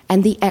others,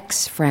 and the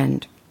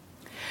ex-friend.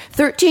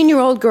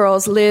 13-year-old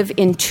girls live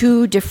in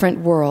two different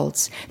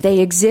worlds. They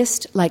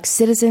exist like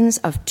citizens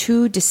of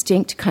two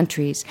distinct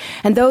countries.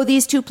 And though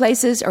these two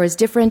places are as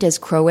different as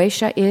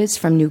Croatia is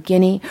from New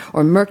Guinea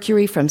or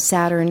Mercury from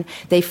Saturn,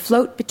 they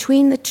float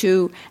between the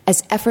two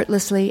as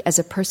effortlessly as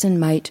a person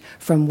might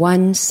from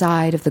one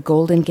side of the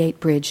Golden Gate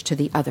Bridge to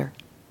the other.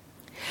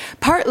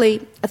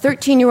 Partly, a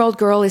 13-year-old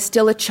girl is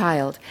still a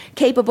child,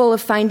 capable of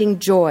finding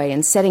joy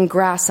in setting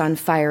grass on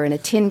fire in a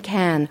tin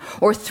can,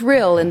 or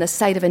thrill in the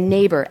sight of a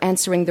neighbor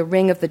answering the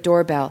ring of the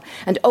doorbell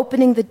and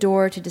opening the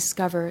door to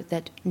discover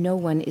that no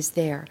one is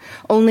there,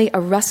 only a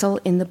rustle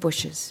in the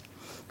bushes.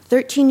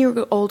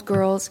 13-year-old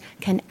girls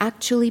can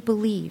actually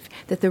believe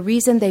that the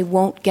reason they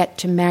won't get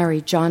to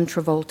marry John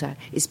Travolta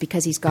is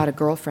because he's got a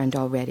girlfriend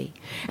already,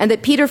 and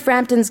that Peter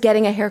Frampton's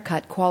getting a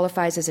haircut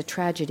qualifies as a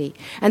tragedy,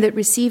 and that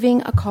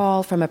receiving a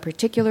call from a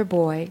particular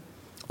boy,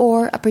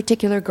 or a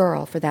particular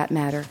girl for that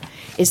matter,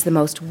 is the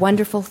most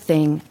wonderful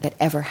thing that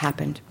ever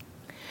happened.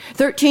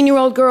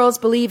 13-year-old girls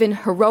believe in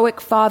heroic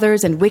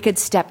fathers and wicked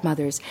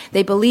stepmothers.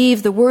 They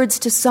believe the words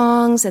to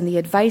songs and the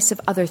advice of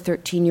other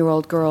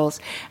 13-year-old girls,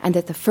 and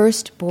that the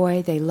first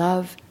boy they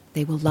love,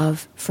 they will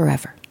love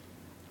forever.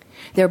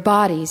 Their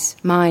bodies,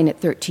 mine at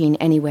 13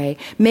 anyway,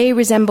 may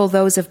resemble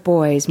those of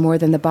boys more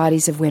than the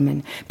bodies of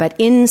women, but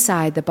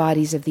inside the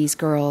bodies of these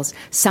girls,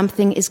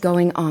 something is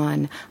going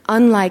on,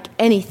 unlike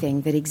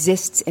anything that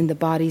exists in the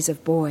bodies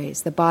of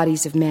boys, the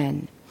bodies of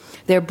men.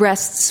 Their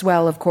breasts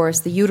swell, of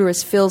course, the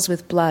uterus fills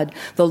with blood,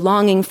 the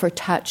longing for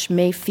touch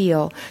may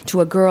feel,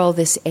 to a girl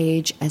this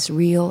age, as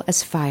real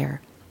as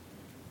fire.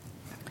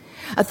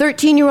 A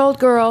 13-year-old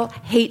girl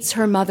hates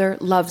her mother,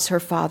 loves her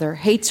father,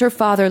 hates her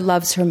father,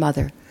 loves her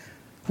mother.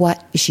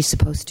 What is she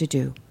supposed to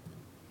do?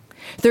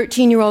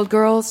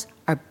 13-year-olds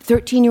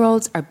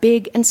are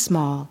big and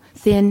small,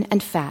 thin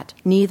and fat,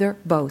 neither,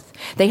 both.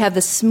 They have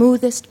the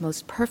smoothest,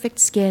 most perfect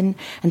skin,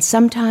 and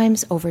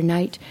sometimes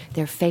overnight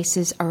their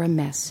faces are a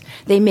mess.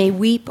 They may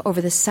weep over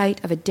the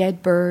sight of a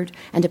dead bird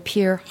and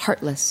appear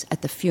heartless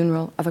at the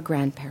funeral of a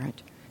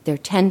grandparent. They're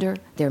tender,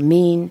 they're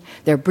mean,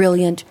 they're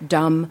brilliant,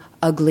 dumb,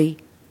 ugly,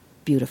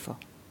 beautiful.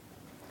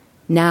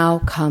 Now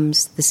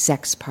comes the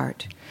sex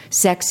part.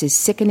 Sex is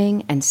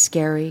sickening and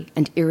scary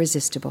and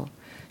irresistible.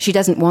 She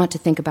doesn't want to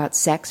think about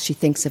sex, she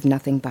thinks of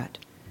nothing but.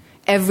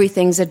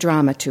 Everything's a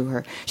drama to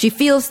her. She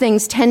feels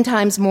things 10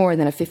 times more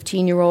than a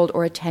 15-year-old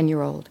or a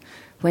 10-year-old.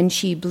 When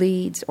she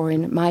bleeds, or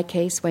in my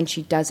case, when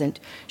she doesn't,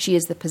 she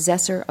is the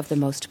possessor of the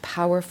most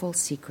powerful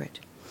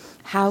secret.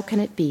 How can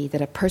it be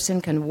that a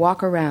person can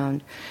walk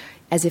around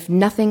as if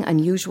nothing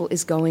unusual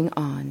is going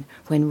on,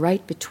 when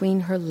right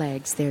between her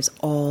legs there's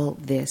all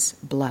this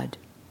blood?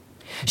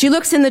 She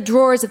looks in the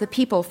drawers of the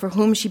people for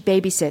whom she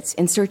babysits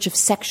in search of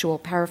sexual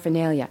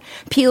paraphernalia,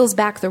 peels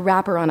back the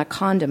wrapper on a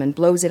condom and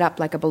blows it up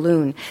like a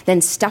balloon,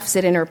 then stuffs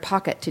it in her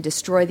pocket to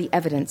destroy the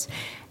evidence.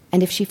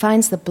 And if she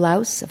finds the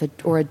blouse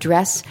or a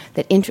dress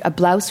that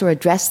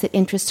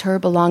interests her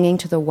belonging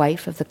to the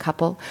wife of the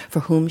couple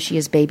for whom she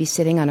is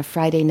babysitting on a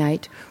Friday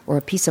night, or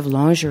a piece of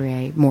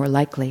lingerie, more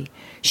likely,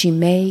 she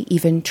may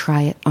even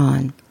try it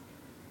on.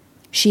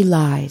 She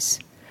lies.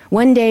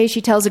 One day,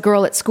 she tells a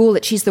girl at school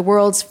that she's the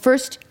world's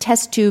first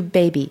test tube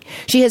baby.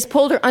 She has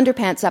pulled her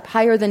underpants up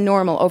higher than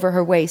normal over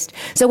her waist,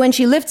 so when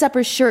she lifts up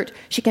her shirt,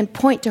 she can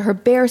point to her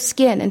bare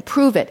skin and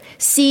prove it.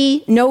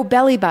 See, no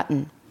belly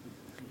button.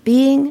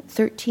 Being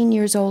 13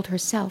 years old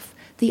herself,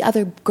 the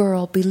other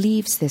girl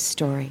believes this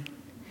story.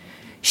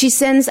 She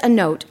sends a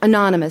note,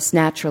 anonymous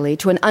naturally,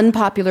 to an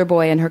unpopular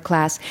boy in her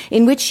class,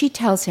 in which she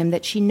tells him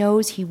that she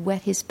knows he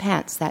wet his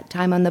pants that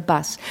time on the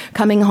bus,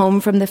 coming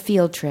home from the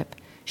field trip.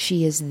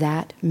 She is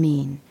that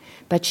mean,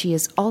 but she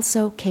is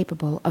also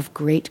capable of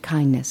great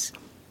kindness.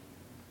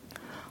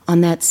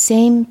 On that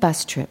same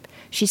bus trip,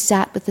 she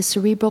sat with the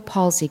cerebral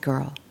palsy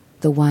girl,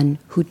 the one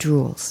who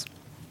drools.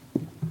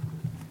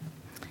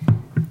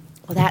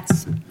 Well,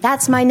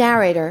 that's my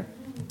narrator,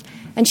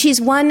 and she's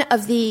one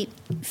of the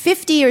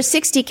 50 or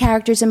 60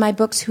 characters in my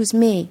books who's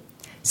me.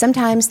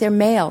 Sometimes they're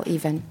male,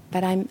 even,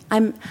 but I'm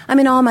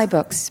in all my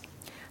books.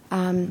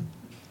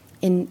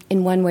 In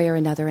one way or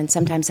another, and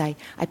sometimes I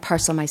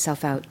parcel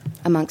myself out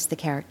amongst the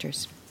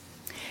characters.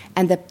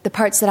 And the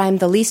parts that I'm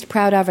the least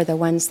proud of are the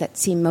ones that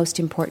seem most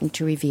important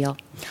to reveal.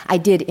 I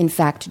did, in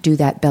fact, do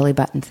that belly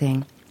button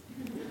thing.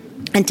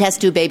 And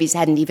test tube babies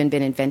hadn't even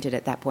been invented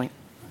at that point.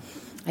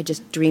 I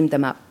just dreamed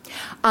them up.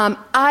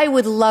 I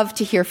would love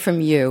to hear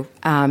from you,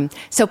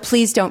 so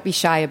please don't be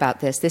shy about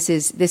this. This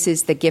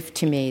is the gift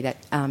to me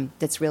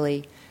that's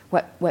really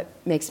what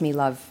makes me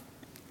love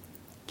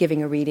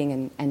giving a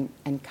reading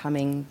and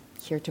coming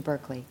here to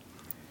Berkeley.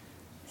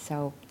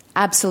 So,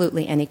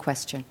 absolutely any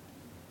question.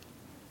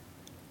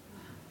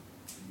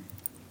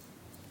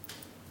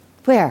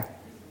 Where?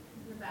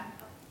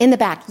 In the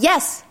back.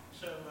 Yes.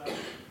 So, who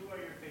are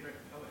your favorite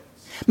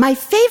poets? My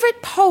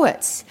favorite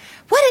poets.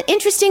 What an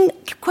interesting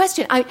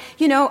question. I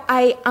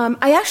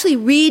actually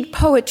read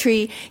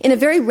poetry in a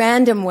very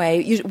random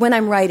way when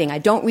I'm writing. I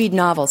don't read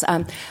novels.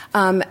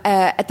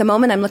 At the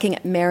moment, I'm looking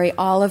at Mary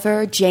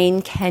Oliver,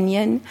 Jane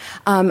Kenyon.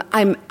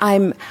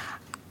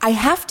 I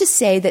have to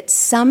say that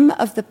some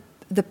of the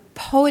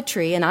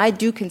poetry, and I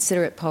do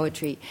consider it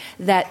poetry,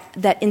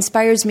 that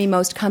inspires me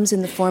most comes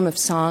in the form of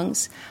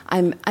songs.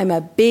 I'm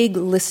a big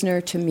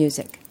listener to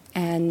music.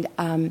 And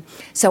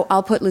so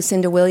I'll put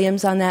Lucinda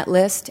Williams on that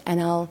list,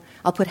 and I'll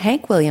put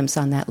Hank Williams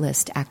on that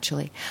list,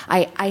 actually.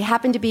 I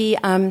happen to be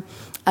a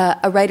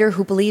writer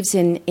who believes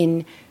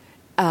in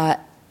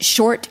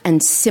short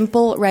and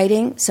simple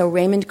writing. So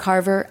Raymond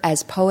Carver,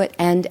 as poet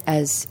and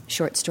as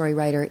short story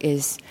writer,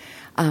 is...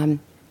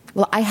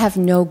 well, I have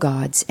no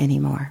gods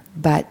anymore,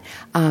 but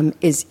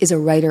is a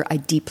writer I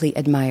deeply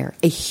admire,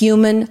 a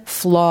human,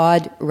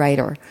 flawed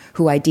writer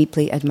who I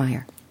deeply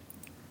admire.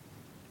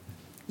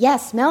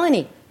 Yes,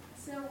 Melanie.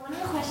 So one of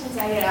the questions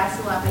I get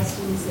asked a lot by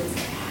students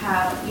is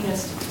how,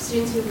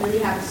 students who really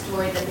have a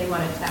story that they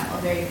want to tell,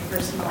 a very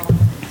personal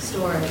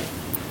story,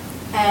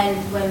 and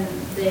when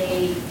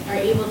they are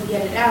able to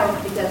get it out,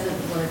 it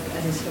doesn't work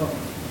as a story.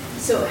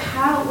 So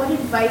what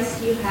advice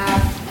do you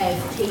have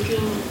of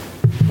taking,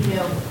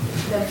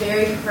 the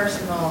very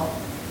personal,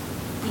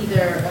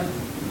 either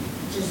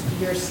of just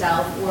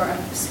yourself or a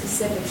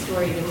specific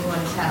story that you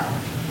want to tell,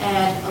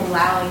 and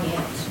allowing it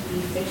to be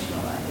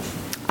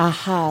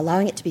fictionalized?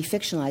 Allowing it to be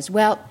fictionalized.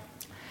 Well,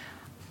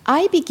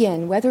 I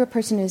begin,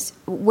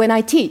 when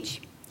I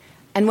teach,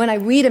 and when I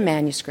read a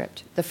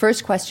manuscript, the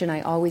first question I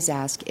always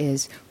ask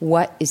is,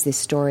 what is this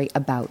story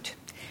about?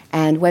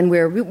 And when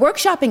we're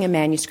workshopping a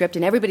manuscript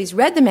and everybody's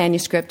read the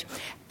manuscript,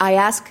 I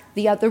ask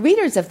the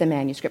readers of the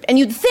manuscript. And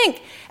you'd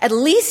think at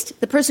least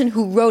the person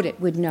who wrote it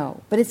would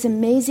know. But it's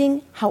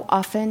amazing how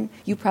often,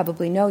 you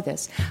probably know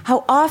this,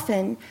 how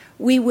often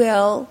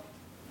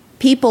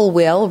people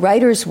will,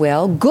 writers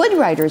will, good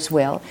writers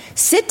will,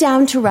 sit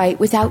down to write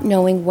without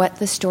knowing what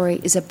the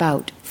story is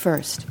about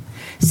first.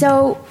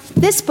 So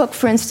this book,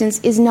 for instance,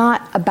 is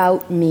not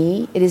about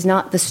me. It is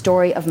not the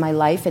story of my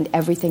life and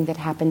everything that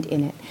happened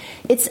in it.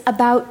 It's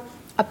about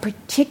a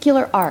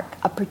particular arc,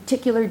 a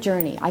particular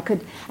journey. I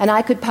could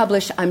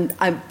publish.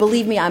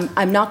 Believe me,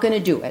 I'm not going to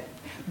do it.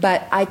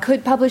 But I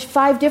could publish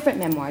 5 different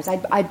memoirs.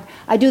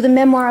 I do the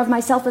memoir of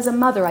myself as a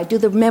mother. I do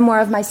the memoir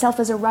of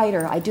myself as a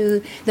writer. I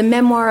do the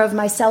memoir of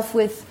myself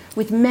with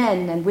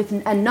men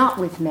and not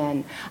with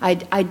men.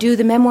 I do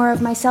the memoir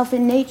of myself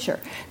in nature.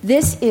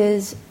 This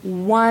is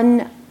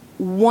one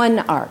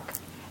arc,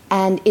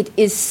 and it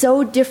is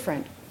so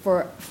different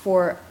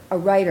for a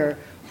writer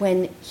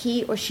when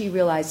he or she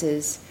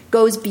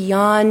goes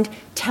beyond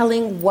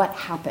telling what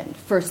happened.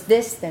 First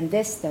this, then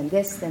this, then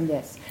this, then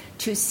this,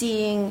 to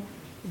seeing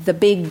the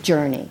big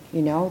journey,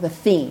 the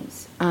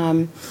themes.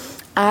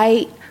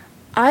 I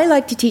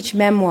like to teach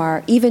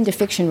memoir even to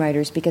fiction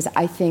writers because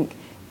I think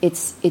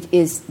it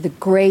is the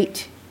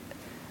great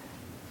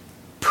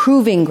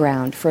proving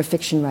ground for a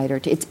fiction writer.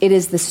 It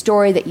is the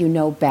story that you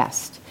know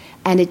best.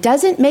 And it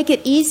doesn't make it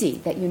easy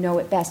that you know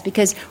it best,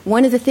 because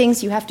one of the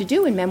things you have to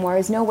do in memoir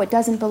is know what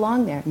doesn't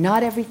belong there.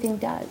 Not everything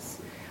does.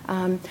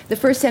 The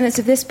first sentence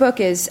of this book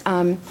is,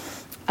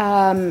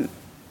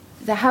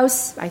 the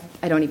house, I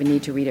don't even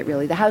need to read it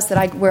really, the house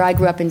where I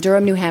grew up in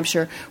Durham, New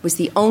Hampshire, was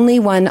the only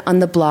one on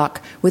the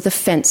block with a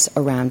fence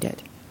around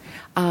it.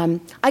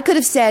 I could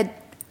have said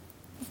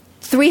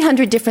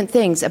 300 different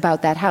things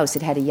about that house.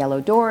 It had a yellow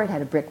door, it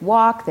had a brick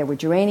walk, there were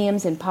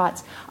geraniums in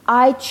pots.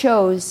 I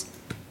chose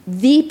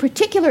the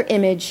particular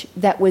image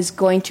that was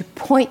going to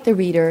point the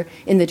reader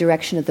in the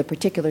direction of the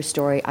particular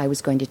story I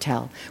was going to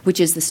tell, which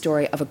is the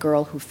story of a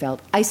girl who felt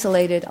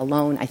isolated,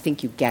 alone. I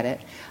think you get it.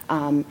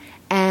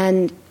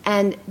 And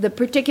the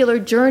particular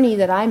journey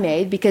that I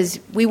made, because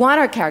we want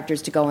our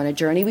characters to go on a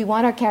journey, we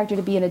want our character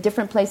to be in a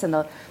different place on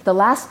the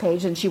last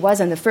page than she was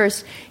on the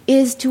first,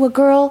 is to a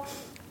girl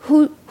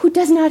who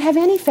does not have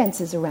any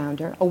fences around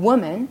her, a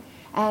woman,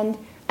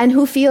 and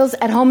who feels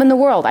at home in the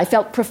world. I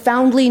felt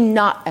profoundly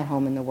not at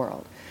home in the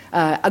world.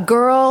 A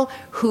girl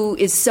who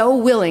is so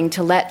willing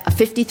to let a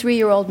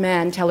 53-year-old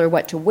man tell her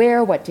what to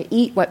wear, what to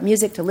eat, what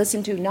music to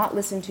listen to, not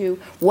listen to,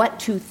 what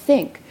to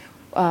think,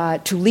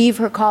 to leave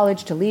her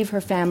college, to leave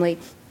her family.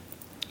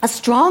 A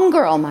strong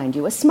girl, mind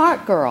you, a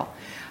smart girl.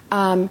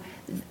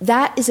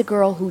 That is a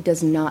girl who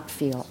does not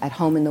feel at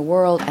home in the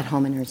world, at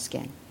home in her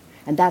skin.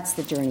 And that's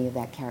the journey of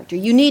that character.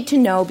 You need to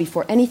know,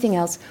 before anything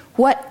else,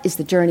 what is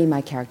the journey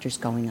my character's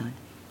going on.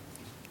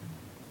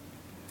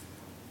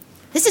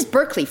 This is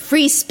Berkeley,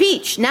 free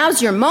speech.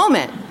 Now's your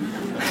moment.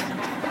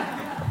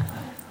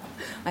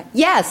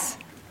 Yes?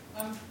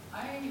 I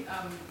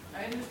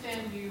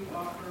understand you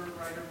offer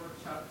writer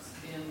workshops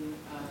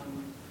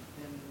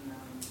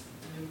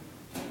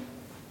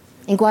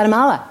in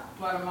Guatemala.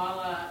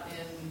 Guatemala,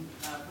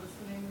 what's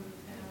the name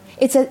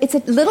of the town? It's a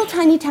little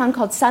tiny town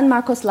called San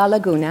Marcos La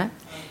Laguna.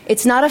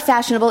 It's not a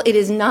fashionable, it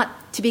is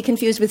not to be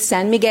confused with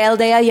San Miguel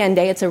de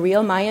Allende. It's a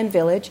real Mayan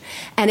village.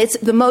 And it's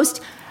the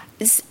most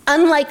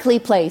unlikely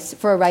place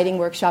for a writing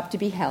workshop to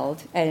be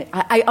held. And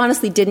I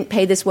honestly didn't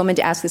pay this woman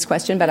to ask this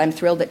question, but I'm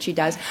thrilled that she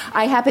does.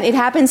 It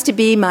happens to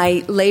be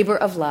my labor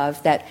of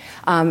love that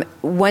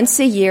once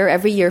a year,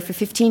 every year for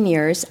 15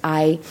 years,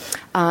 I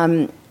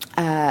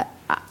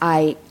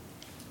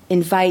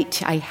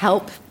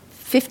help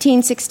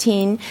 15,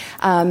 16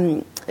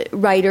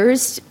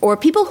 writers or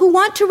people who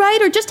want to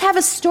write or just have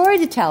a story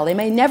to tell. They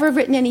may never have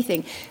written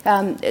anything.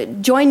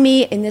 Join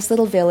me in this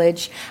little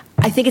village.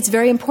 I think it's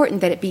very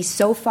important that it be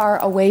so far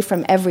away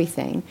from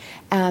everything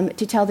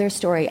to tell their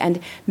story. And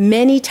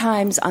many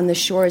times on the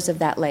shores of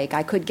that lake,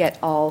 I could get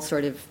all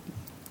sort of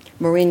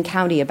Marin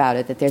County about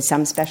it, that there's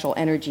some special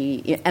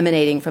energy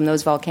emanating from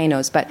those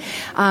volcanoes. But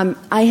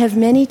I have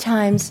many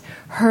times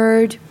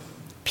heard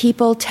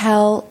people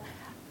talk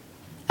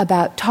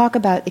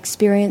about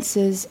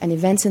experiences and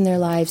events in their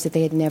lives that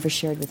they had never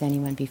shared with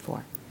anyone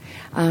before.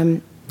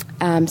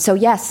 So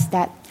yes,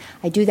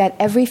 I do that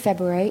every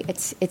February.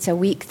 It's a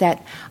week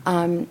that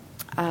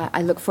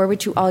I look forward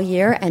to all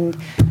year and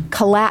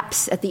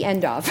collapse at the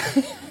end of,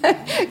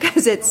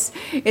 because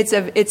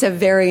it's a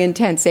very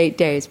intense 8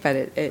 days. But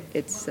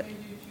it's.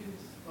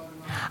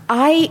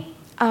 I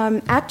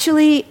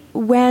actually,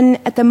 when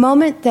at the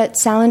moment that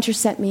Salinger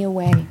sent me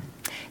away,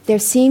 there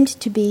seemed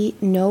to be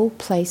no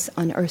place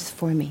on earth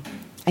for me.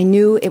 I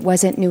knew it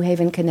wasn't New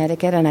Haven,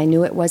 Connecticut, and I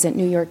knew it wasn't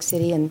New York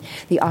City and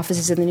the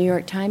offices of the New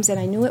York Times, and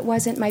I knew it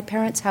wasn't my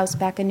parents' house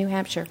back in New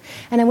Hampshire.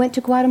 And I went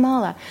to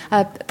Guatemala.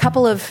 A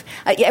couple of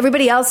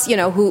everybody else,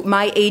 who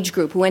my age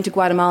group who went to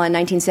Guatemala in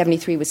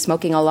 1973 was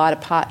smoking a lot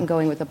of pot and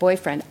going with a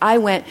boyfriend. I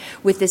went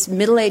with this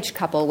middle-aged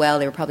couple. Well,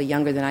 they were probably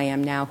younger than I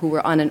am now, who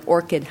were on an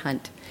orchid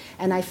hunt,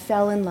 and I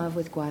fell in love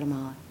with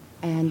Guatemala.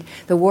 And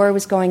the war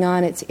was going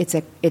on.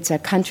 It's a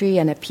country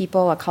and a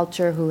people, a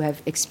culture who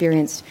have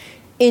experienced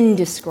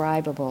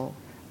indescribable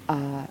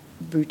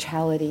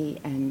brutality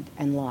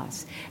and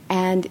loss.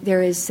 And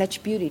there is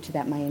such beauty to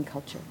that Mayan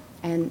culture.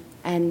 And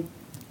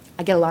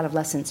I get a lot of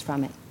lessons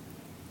from it.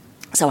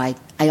 So I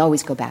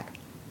always go back.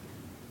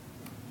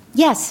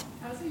 Yes?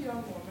 As a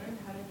young woman,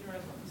 how did you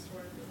write about the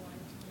story of your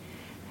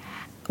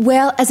life?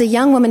 Well, as a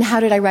young woman, how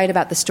did I write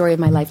about the story of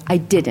my life? I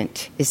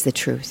didn't, is the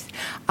truth.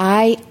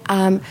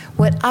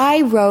 What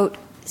I wrote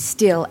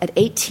still at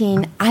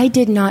 18, I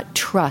did not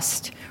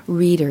trust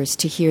readers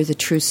to hear the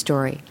true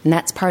story. And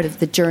that's part of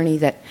the journey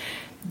that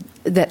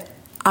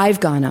I've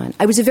gone on.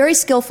 I was a very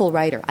skillful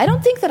writer. I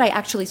don't think that I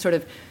actually sort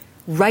of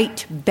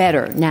write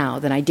better now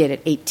than I did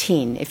at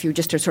 18, if you're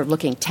just sort of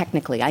looking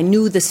technically. I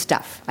knew the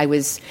stuff.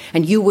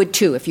 And you would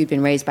too if you'd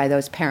been raised by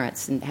those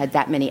parents and had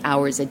that many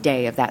hours a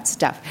day of that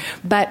stuff.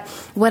 But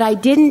what I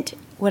didn't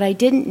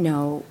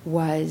know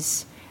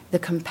was the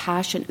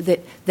compassion,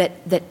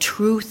 that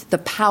truth, the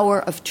power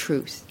of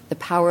truth, the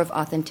power of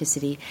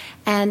authenticity,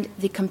 and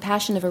the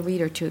compassion of a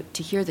reader to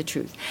hear the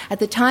truth. At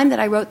the time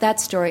that I wrote that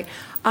story,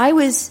 I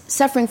was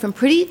suffering from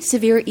pretty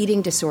severe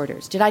eating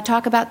disorders. Did I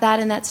talk about that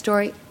in that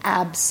story?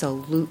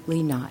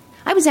 Absolutely not.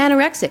 I was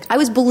anorexic. I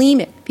was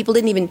bulimic. People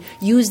didn't even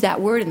use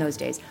that word in those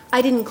days.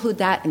 I didn't include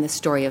that in the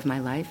story of my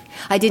life.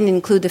 I didn't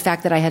include the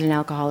fact that I had an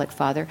alcoholic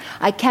father.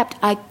 I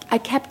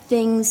kept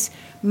things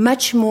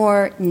much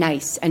more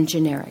nice and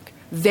generic.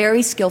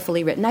 Very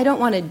skillfully written. I don't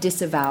want to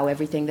disavow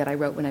everything that I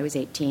wrote when I was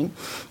 18.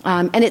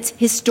 And it's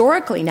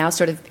historically now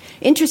sort of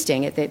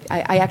interesting that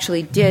I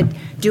actually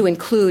do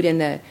include in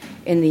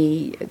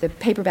the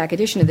paperback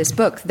edition of this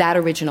book that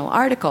original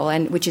article,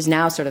 and which is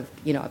now sort of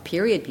a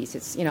period piece.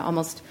 It's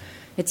almost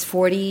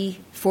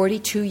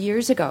 42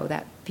 years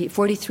ago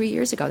 43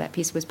 years ago that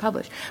piece was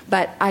published.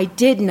 But I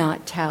did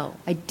not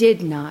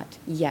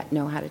yet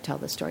know how to tell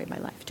the story of my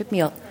life. It took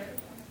me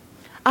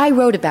I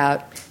wrote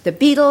about the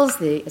Beatles,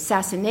 the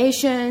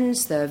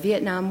assassinations, the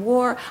Vietnam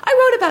War.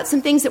 I wrote about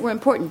some things that were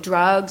important: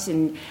 drugs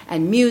and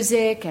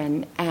music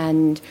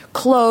and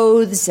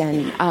clothes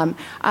and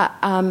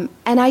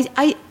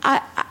I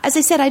as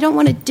I said, I don't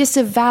want to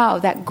disavow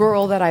that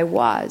girl that I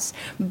was,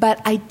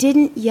 but I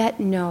didn't yet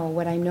know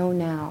what I know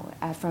now.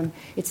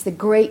 It's the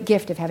great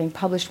gift of having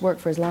published work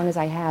for as long as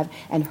I have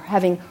and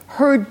having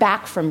heard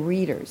back from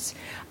readers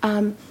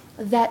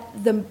that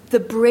the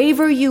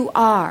braver you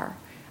are.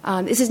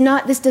 This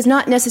does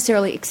not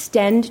necessarily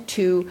extend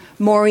to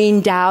Maureen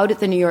Dowd at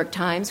the New York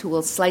Times, who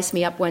will slice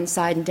me up one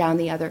side and down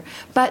the other.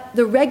 But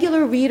the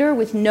regular reader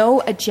with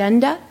no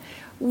agenda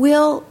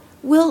will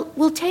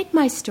take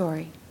my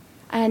story.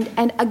 And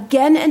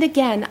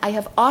again, I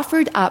have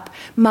offered up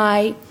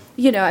my,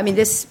 the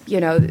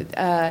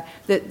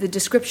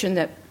description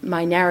that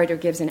my narrator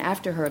gives in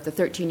After Her of the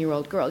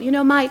 13-year-old girl.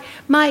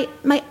 My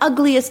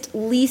ugliest,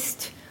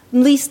 least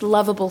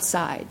lovable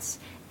sides.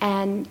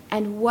 And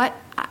what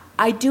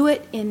I do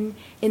it in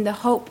the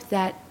hope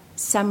that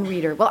some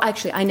reader, well,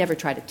 actually, I never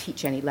try to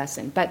teach any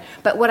lesson, but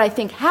what I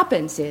think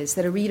happens is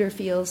that a reader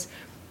feels,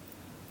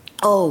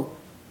 oh,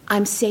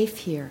 I'm safe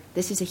here.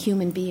 This is a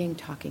human being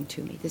talking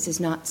to me. This is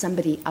not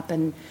somebody up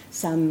in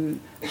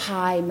some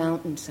high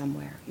mountain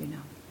somewhere,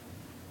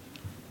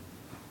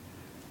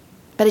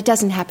 But it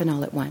doesn't happen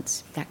all at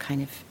once, that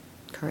kind of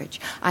courage.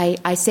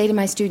 I say to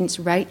my students,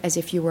 write as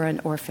if you were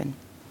an orphan.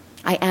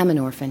 I am an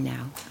orphan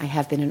now. I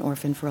have been an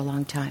orphan for a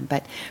long time.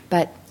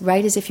 But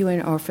write as if you were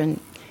an orphan,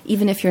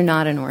 even if you're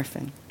not an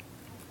orphan.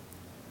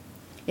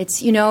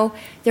 It's,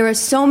 there are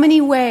so many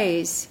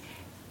ways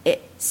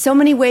so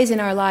many ways in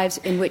our lives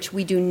in which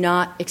we do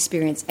not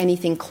experience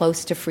anything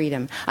close to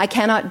freedom. I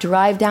cannot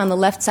drive down the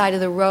left side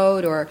of the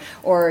road, or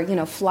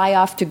fly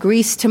off to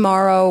Greece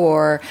tomorrow,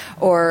 or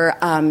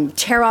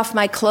tear off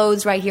my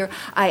clothes right here.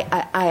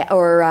 I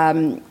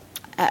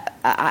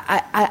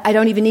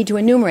don't even need to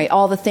enumerate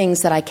all the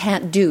things that I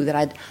can't do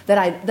that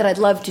I'd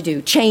love to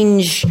do.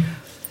 Change,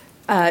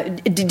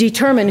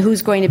 determine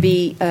who's going to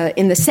be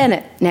in the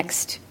Senate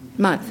next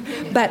month.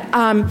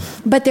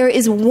 But there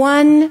is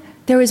one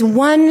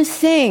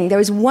thing, there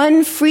is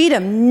one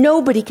freedom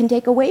nobody can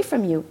take away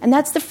from you, and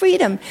that's the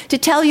freedom to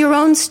tell your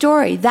own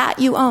story that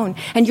you own.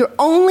 And your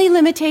only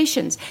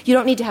limitations, you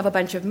don't need to have a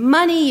bunch of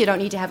money, you don't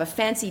need to have a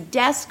fancy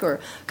desk or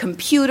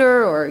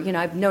computer, or,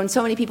 I've known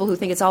so many people who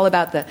think it's all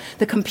about the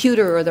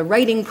computer or the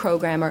writing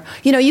program, or,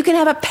 you can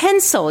have a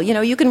pencil,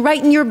 you can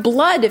write in your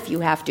blood if you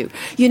have to.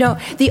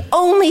 The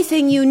only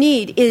thing you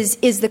need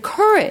is the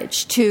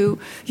courage to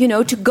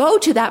go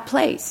to that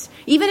place.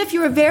 Even if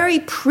you're a very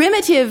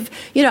primitive,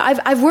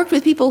 I've worked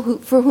with people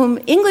for whom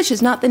English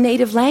is not the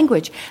native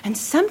language, and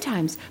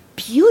sometimes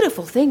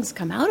beautiful things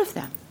come out of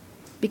them.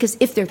 Because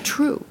if they're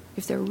true,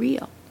 if they're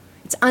real,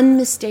 it's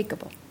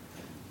unmistakable.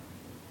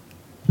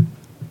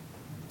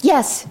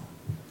 Yes.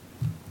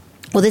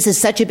 Well, this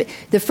is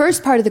the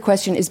first part of the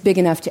question is big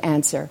enough to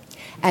answer.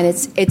 And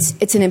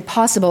it's an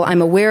impossible, I'm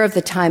aware of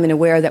the time and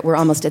aware that we're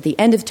almost at the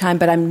end of time,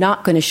 but I'm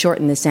not going to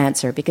shorten this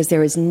answer because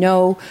there is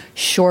no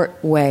short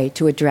way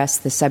to address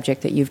the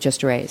subject that you've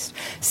just raised.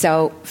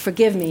 So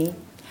forgive me.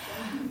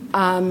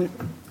 What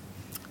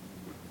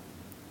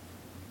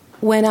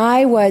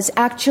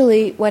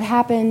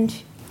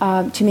happened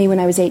to me when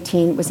I was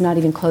 18 was not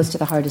even close to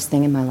the hardest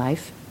thing in my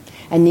life,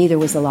 and neither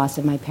was the loss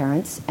of my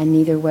parents, and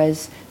neither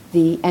was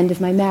the end of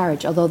my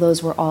marriage, although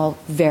those were all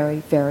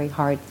very, very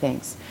hard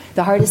things.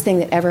 The hardest thing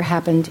that ever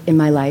happened in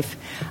my life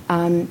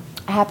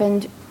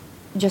happened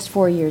just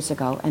 4 years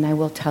ago, and I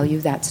will tell you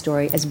that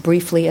story as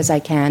briefly as I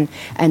can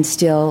and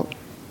still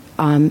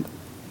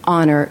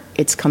honor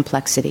its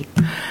complexity.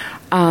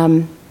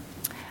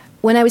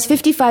 When I was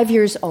 55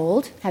 years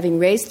old, having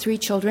raised 3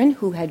 children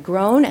who had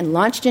grown and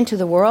launched into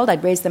the world,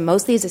 I'd raised them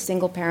mostly as a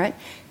single parent.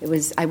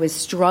 I was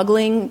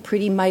struggling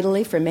pretty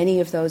mightily for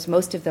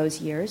most of those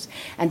years,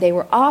 and they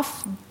were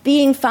off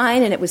being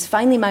fine, and it was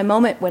finally my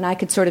moment when I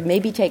could sort of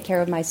maybe take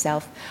care of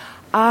myself.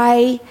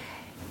 I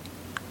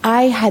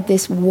had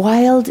this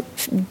wild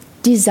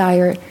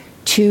desire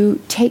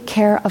to take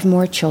care of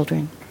more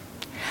children.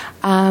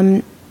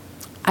 I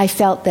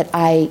felt that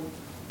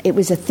it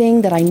was a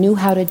thing that I knew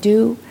how to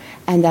do,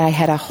 and that I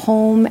had a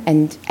home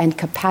and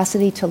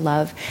capacity to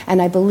love,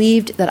 and I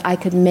believed that I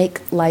could make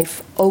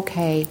life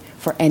okay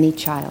for any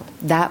child.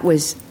 That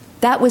was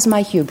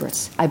my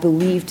hubris. I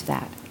believed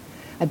that.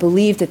 I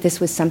believed that this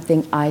was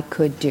something I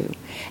could do.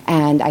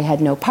 And I had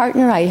no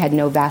partner, I had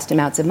no vast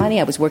amounts of money,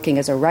 I was working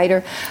as a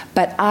writer,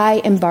 but I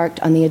embarked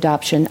on the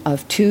adoption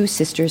of 2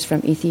 sisters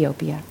from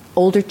Ethiopia.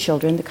 Older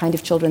children, the kind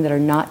of children that are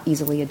not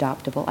easily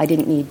adoptable. I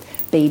didn't need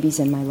babies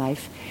in my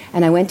life.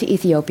 And I went to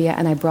Ethiopia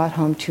and I brought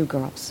home 2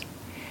 girls.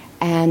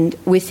 And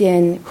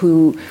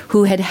who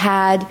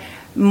had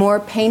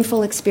more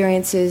painful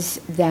experiences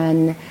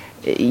than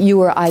you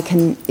or I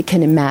can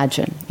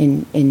imagine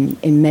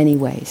in many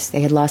ways.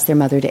 They had lost their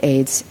mother to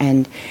AIDS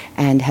and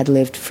had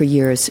lived for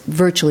years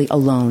virtually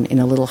alone in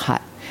a little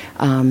hut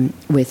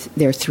with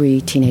their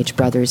 3 teenage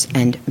brothers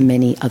and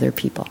many other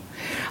people.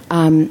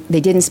 They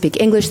didn't speak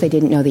English. They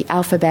didn't know the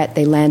alphabet.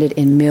 They landed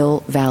in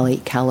Mill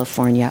Valley,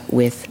 California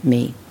with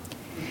me.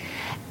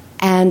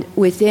 And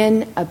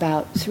within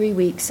about 3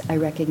 weeks, I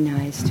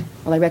recognized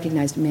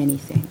many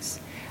things,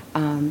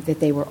 that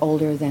they were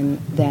older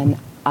than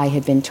I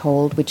had been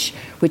told, which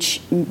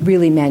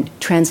really meant,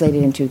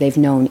 translated into, they've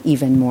known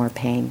even more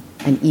pain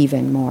and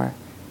even more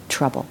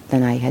trouble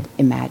than I had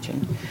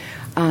imagined.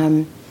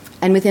 And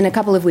within a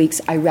couple of weeks,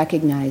 I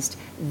recognized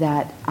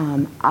that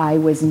I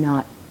was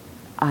not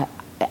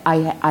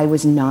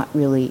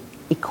really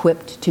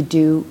equipped to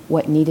do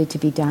what needed to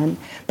be done,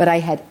 but I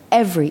had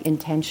every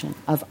intention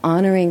of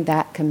honoring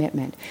that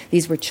commitment.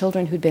 These were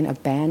children who'd been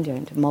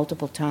abandoned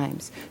multiple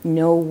times.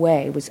 No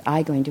way was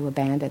I going to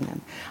abandon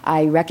them.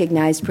 I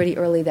recognized pretty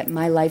early that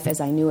my life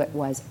as I knew it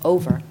was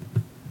over,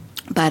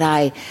 but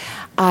I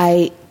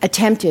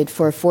attempted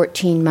for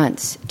 14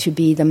 months to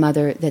be the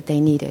mother that they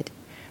needed,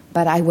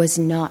 but I was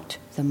not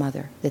the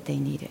mother that they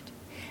needed,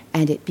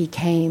 and it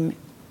became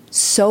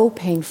so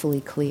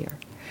painfully clear.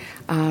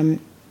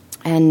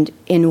 And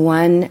in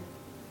one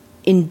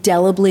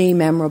indelibly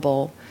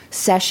memorable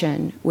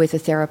session with a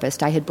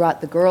therapist, I had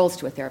brought the girls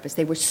to a therapist.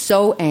 They were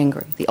so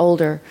angry. The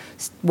older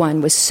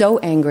one was so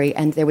angry,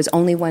 and there was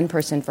only one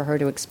person for her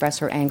to express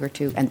her anger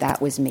to, and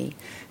that was me.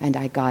 And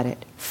I got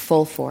it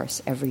full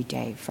force every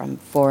day from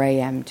 4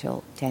 a.m.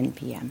 till 10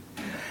 p.m.,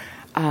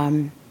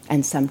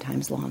 and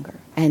sometimes longer.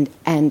 And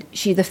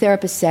the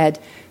therapist said,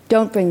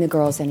 "Don't bring the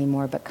girls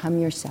anymore, but come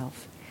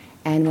yourself."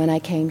 And when I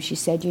came, she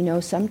said,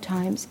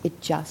 sometimes it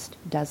just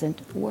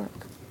doesn't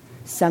work.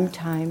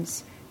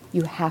 Sometimes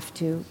you have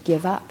to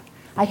give up.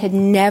 I had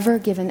never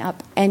given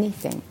up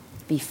anything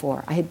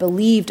before. I had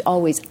believed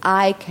always,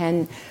 I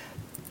can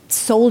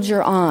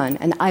soldier on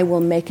and I will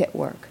make it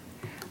work.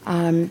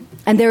 And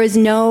there is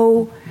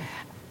no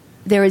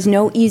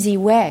easy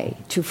way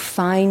to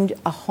find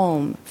a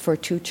home for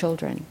two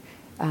children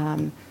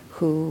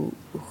who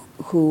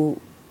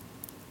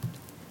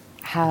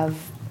have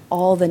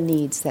all the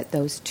needs that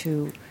those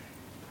two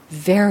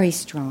very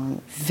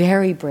strong,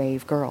 very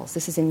brave girls.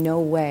 This is in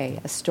no way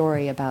a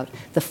story about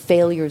the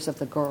failures of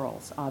the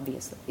girls,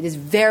 obviously. It is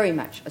very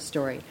much a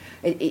story.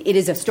 It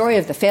is a story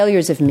of the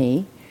failures of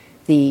me,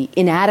 the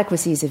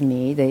inadequacies of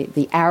me,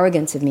 the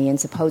arrogance of me in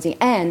supposing,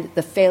 and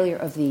the failure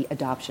of the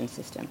adoption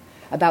system,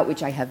 about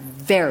which I have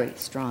very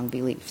strong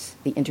beliefs,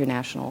 the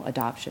international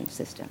adoption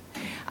system.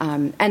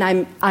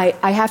 And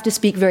I have to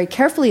speak very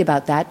carefully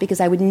about that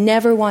because I would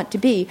never want to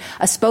be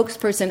a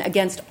spokesperson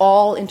against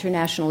all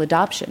international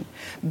adoption.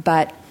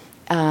 But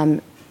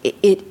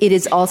it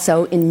is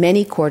also, in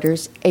many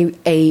quarters,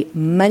 a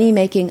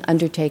money-making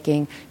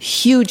undertaking,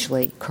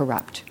 hugely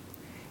corrupt.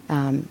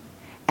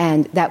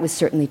 And that was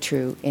certainly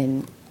true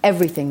in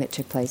everything that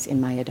took place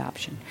in my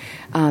adoption.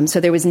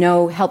 So there was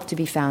no help to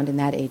be found in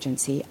that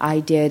agency.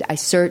 I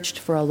searched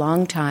for a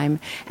long time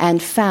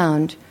and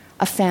found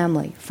a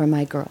family for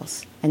my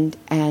girls. And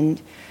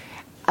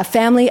a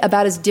family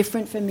about as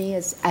different from me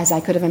as I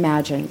could have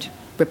imagined.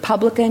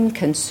 Republican,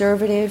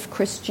 conservative,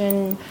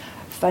 Christian,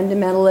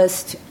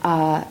 fundamentalist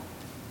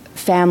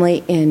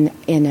family in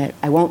a,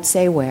 I won't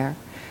say where,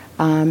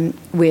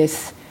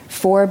 with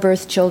 4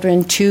 birth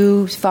children,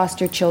 2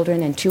 foster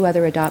children, and 2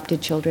 other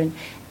adopted children,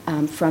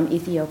 from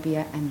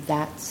Ethiopia, and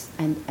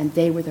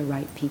they were the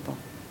right people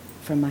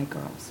for my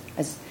girls.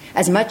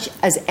 As much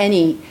as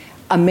any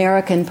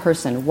American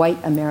person, white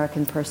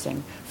American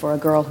person, for a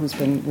girl who's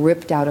been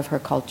ripped out of her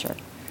culture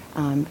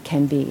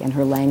can be, and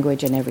her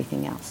language and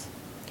everything else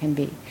can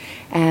be.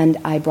 And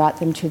I brought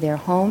them to their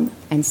home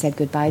and said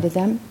goodbye to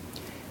them,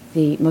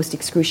 the most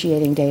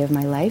excruciating day of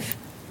my life.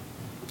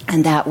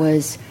 And that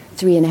was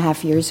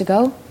 3.5 years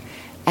ago.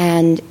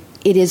 And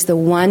it is the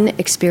one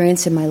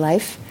experience in my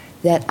life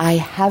that I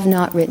have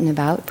not written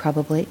about,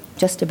 probably,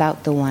 just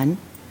about the one.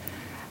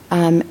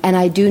 And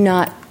I do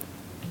not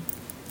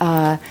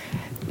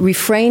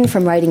refrain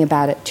from writing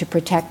about it to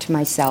protect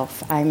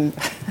myself. I'm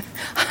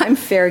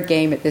fair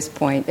game at this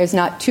point. There's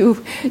not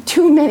too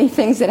many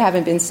things that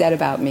haven't been said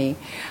about me.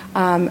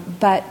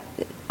 But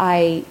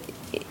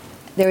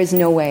there is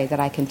no way that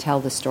I can tell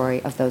the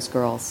story of those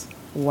girls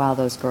while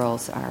those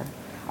girls are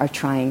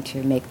trying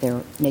to make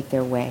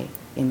their way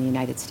in the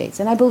United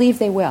States. And I believe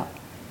they will.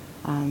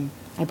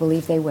 I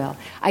believe they will.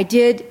 I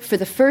did, for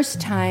the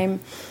first time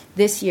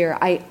this year,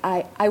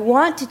 I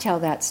want to tell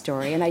that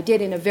story, and I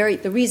did in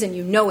the reason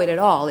you know it at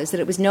all is that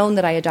it was known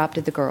that I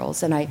adopted the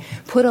girls, and I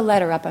put a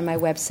letter up on my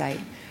website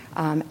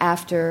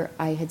after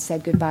I had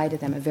said goodbye to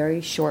them, a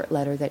very short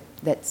letter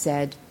that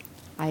said,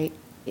 I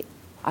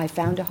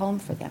found a home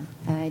for them,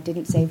 and I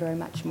didn't say very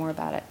much more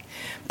about it.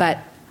 But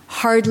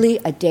hardly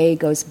a day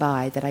goes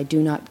by that I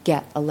do not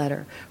get a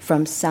letter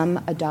from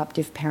some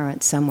adoptive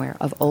parent somewhere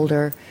of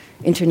older,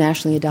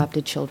 internationally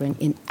adopted children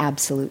in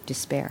absolute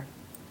despair,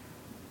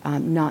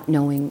 not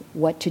knowing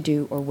what to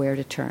do or where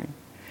to turn.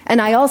 And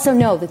I also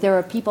know that there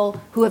are people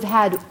who have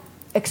had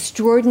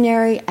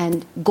extraordinary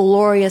and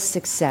glorious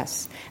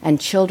success and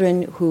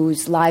children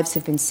whose lives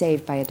have been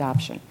saved by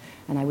adoption.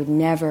 And I would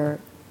never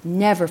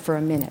for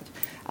a minute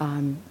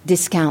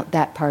discount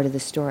that part of the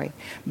story.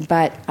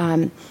 But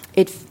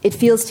it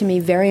feels to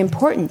me very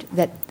important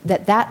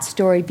that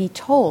story be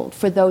told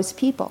for those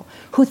people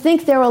who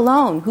think they're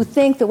alone, who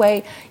think the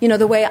way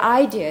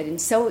I did, and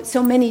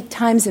so many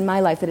times in my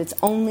life that it's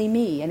only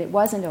me, and it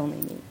wasn't only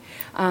me.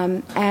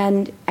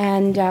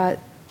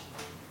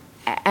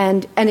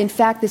 And in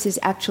fact, this is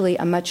actually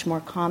a much more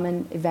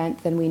common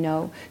event than we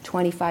know.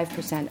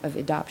 25% of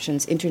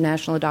adoptions,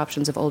 international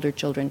adoptions of older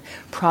children,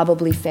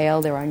 probably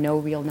fail. There are no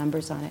real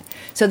numbers on it.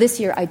 So this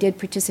year I did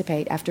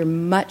participate, after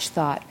much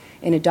thought,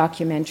 in a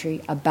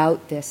documentary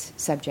about this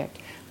subject,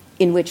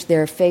 in which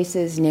their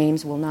faces,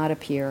 names will not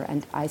appear,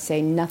 and I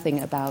say nothing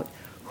about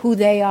who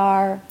they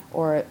are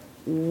or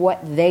what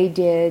they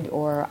did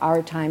or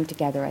our time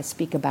together. I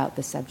speak about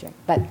the subject.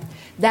 But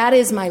that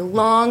is my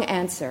long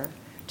answer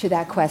to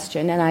that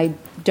question, and I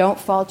don't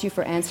fault you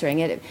for answering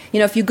it.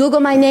 If you Google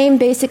my name,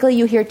 basically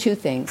you hear 2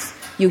 things.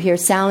 You hear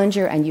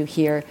Salinger, and you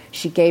hear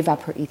she gave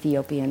up her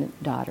Ethiopian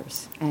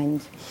daughters.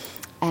 And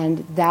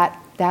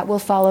that will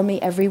follow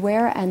me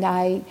everywhere, and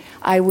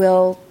I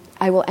will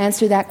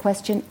answer that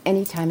question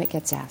anytime it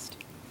gets asked.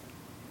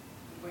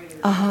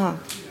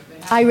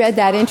 I read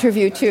that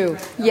interview too.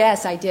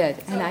 Yes, I did.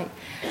 And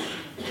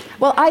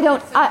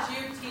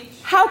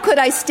how could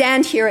I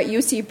stand here at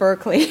UC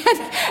Berkeley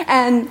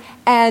and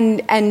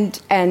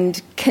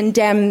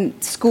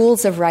condemn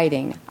schools of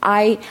writing?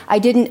 I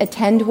didn't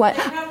attend what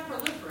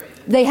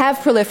they have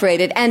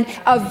proliferated, and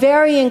of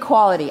varying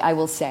quality, I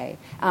will say.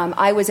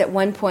 I was at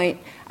one point.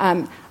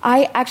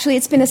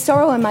 It's been a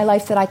sorrow in my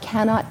life that I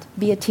cannot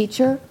be a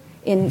teacher.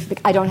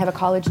 I don't have a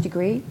college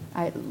degree,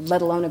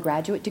 let alone a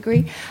graduate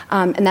degree,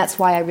 and that's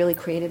why I really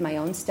created my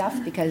own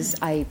stuff, because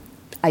I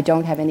I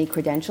don't have any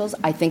credentials.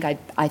 I think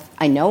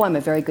I know I'm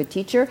a very good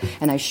teacher,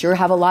 and I sure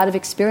have a lot of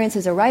experience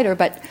as a writer.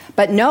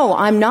 But no,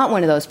 I'm not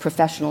one of those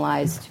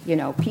professionalized,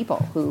 people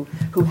who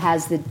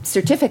has the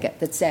certificate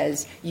that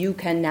says you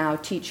can now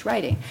teach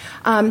writing.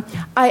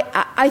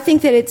 I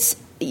think that it's,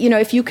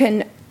 if you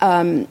can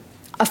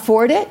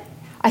afford it,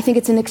 I think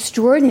it's an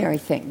extraordinary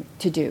thing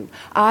to do.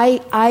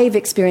 I've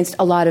experienced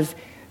a lot of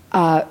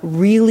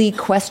really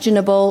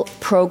questionable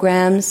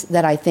programs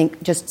that I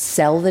think just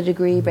sell the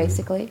degree,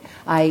 basically.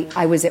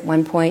 I was at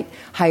one point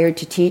hired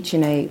to teach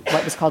in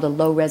what was called a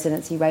low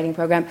residency writing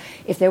program.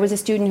 If there was a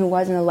student who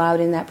wasn't allowed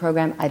in that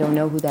program, I don't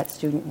know who that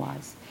student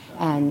was.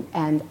 And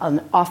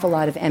an awful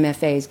lot of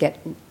MFAs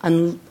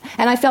and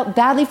I felt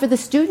badly for the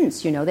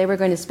students, They were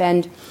going to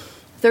spend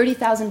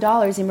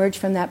 $30,000, emerge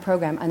from that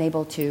program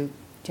unable to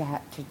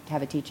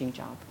have a teaching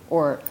job,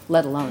 or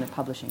let alone a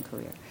publishing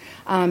career.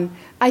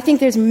 I think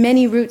there's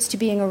many routes to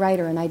being a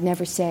writer, and I'd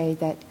never say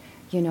that,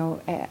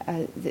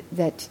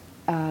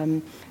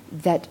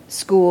 that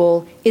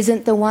school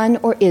isn't the one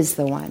or is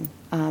the one.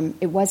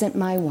 It wasn't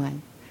my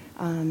one.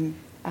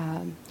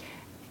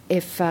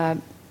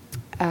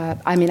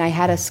 I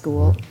had a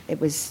school.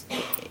 It was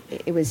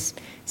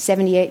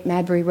 78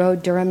 Madbury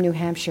Road, Durham, New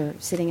Hampshire,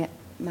 sitting at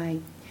my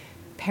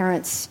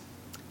parents'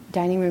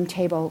 dining room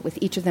table with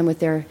each of them with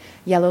their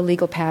yellow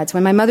legal pads.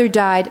 When my mother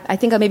died, I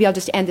think maybe I'll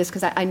just end this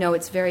because I know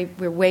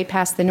we're way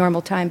past the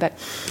normal time, but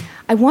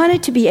I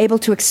wanted to be able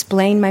to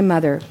explain my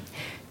mother.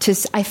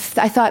 I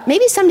thought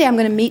maybe someday I'm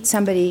going to meet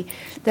somebody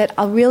that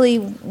I'll really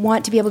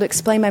want to be able to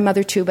explain my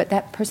mother to, but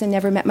that person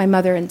never met my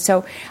mother. And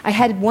so I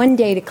had one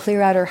day to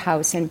clear out her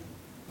house, and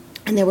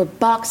there were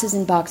boxes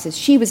and boxes.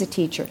 She was a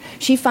teacher.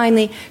 She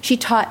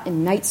taught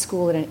in night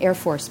school at an Air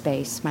Force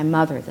base. My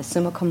mother, the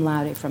summa cum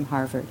laude from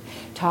Harvard,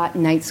 taught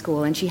night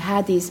school, and she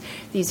had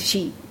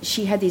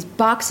she had these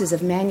boxes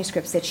of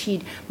manuscripts that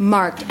she'd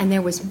marked, and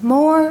there was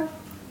more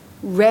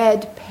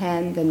red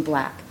pen than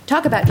black.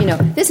 Talk about,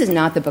 this is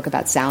not the book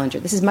about Salinger.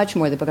 This is much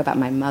more the book about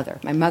my mother.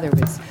 My mother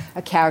was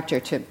a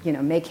character to,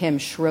 make him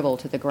shrivel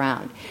to the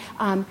ground.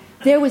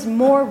 There was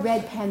more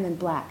red pen than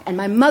black. And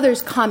my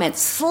mother's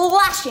comments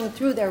slashing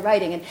through their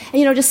writing and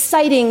just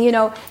citing,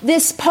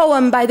 this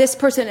poem by this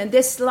person and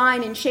this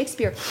line in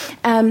Shakespeare.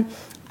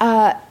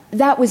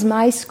 That was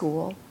my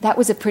school. That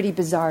was a pretty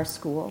bizarre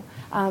school.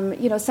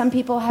 Some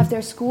people have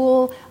their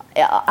school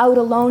out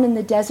alone in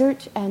the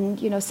desert, and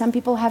some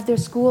people have their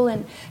school.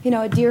 And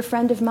a dear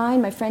friend of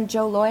mine, my friend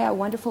Joe Loya, a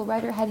wonderful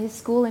writer, had his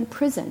school in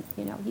prison.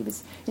 He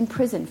was in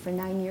prison for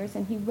 9 years,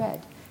 and he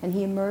read, and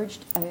he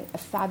emerged a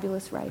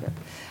fabulous writer.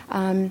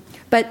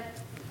 But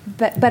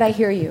I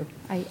hear you.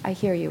 I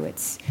hear you.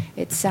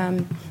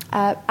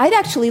 I'd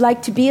actually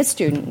like to be a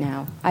student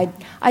now.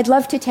 I'd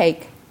love to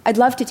take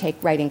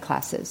writing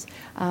classes.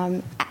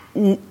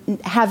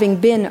 Having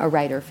been a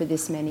writer for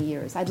this many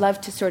years, I'd love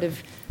to sort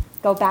of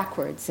go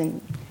backwards and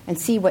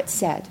see what's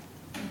said.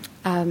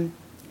 I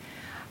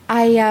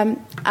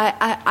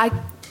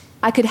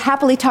could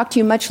happily talk to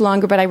you much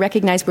longer, but I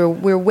recognize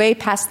we're way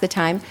past the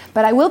time.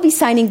 But I will be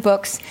signing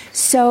books,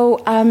 so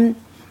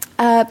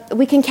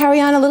we can carry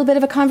on a little bit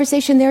of a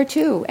conversation there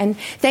too. And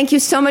thank you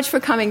so much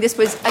for coming. This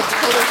was a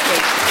total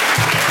treat.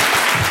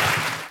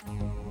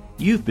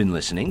 You've been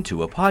listening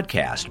to a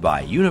podcast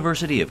by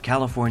University of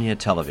California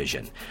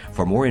Television.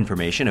 For more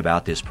information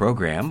about this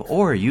program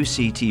or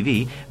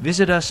UCTV,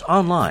 visit us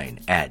online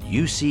at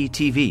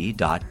uctv.tv.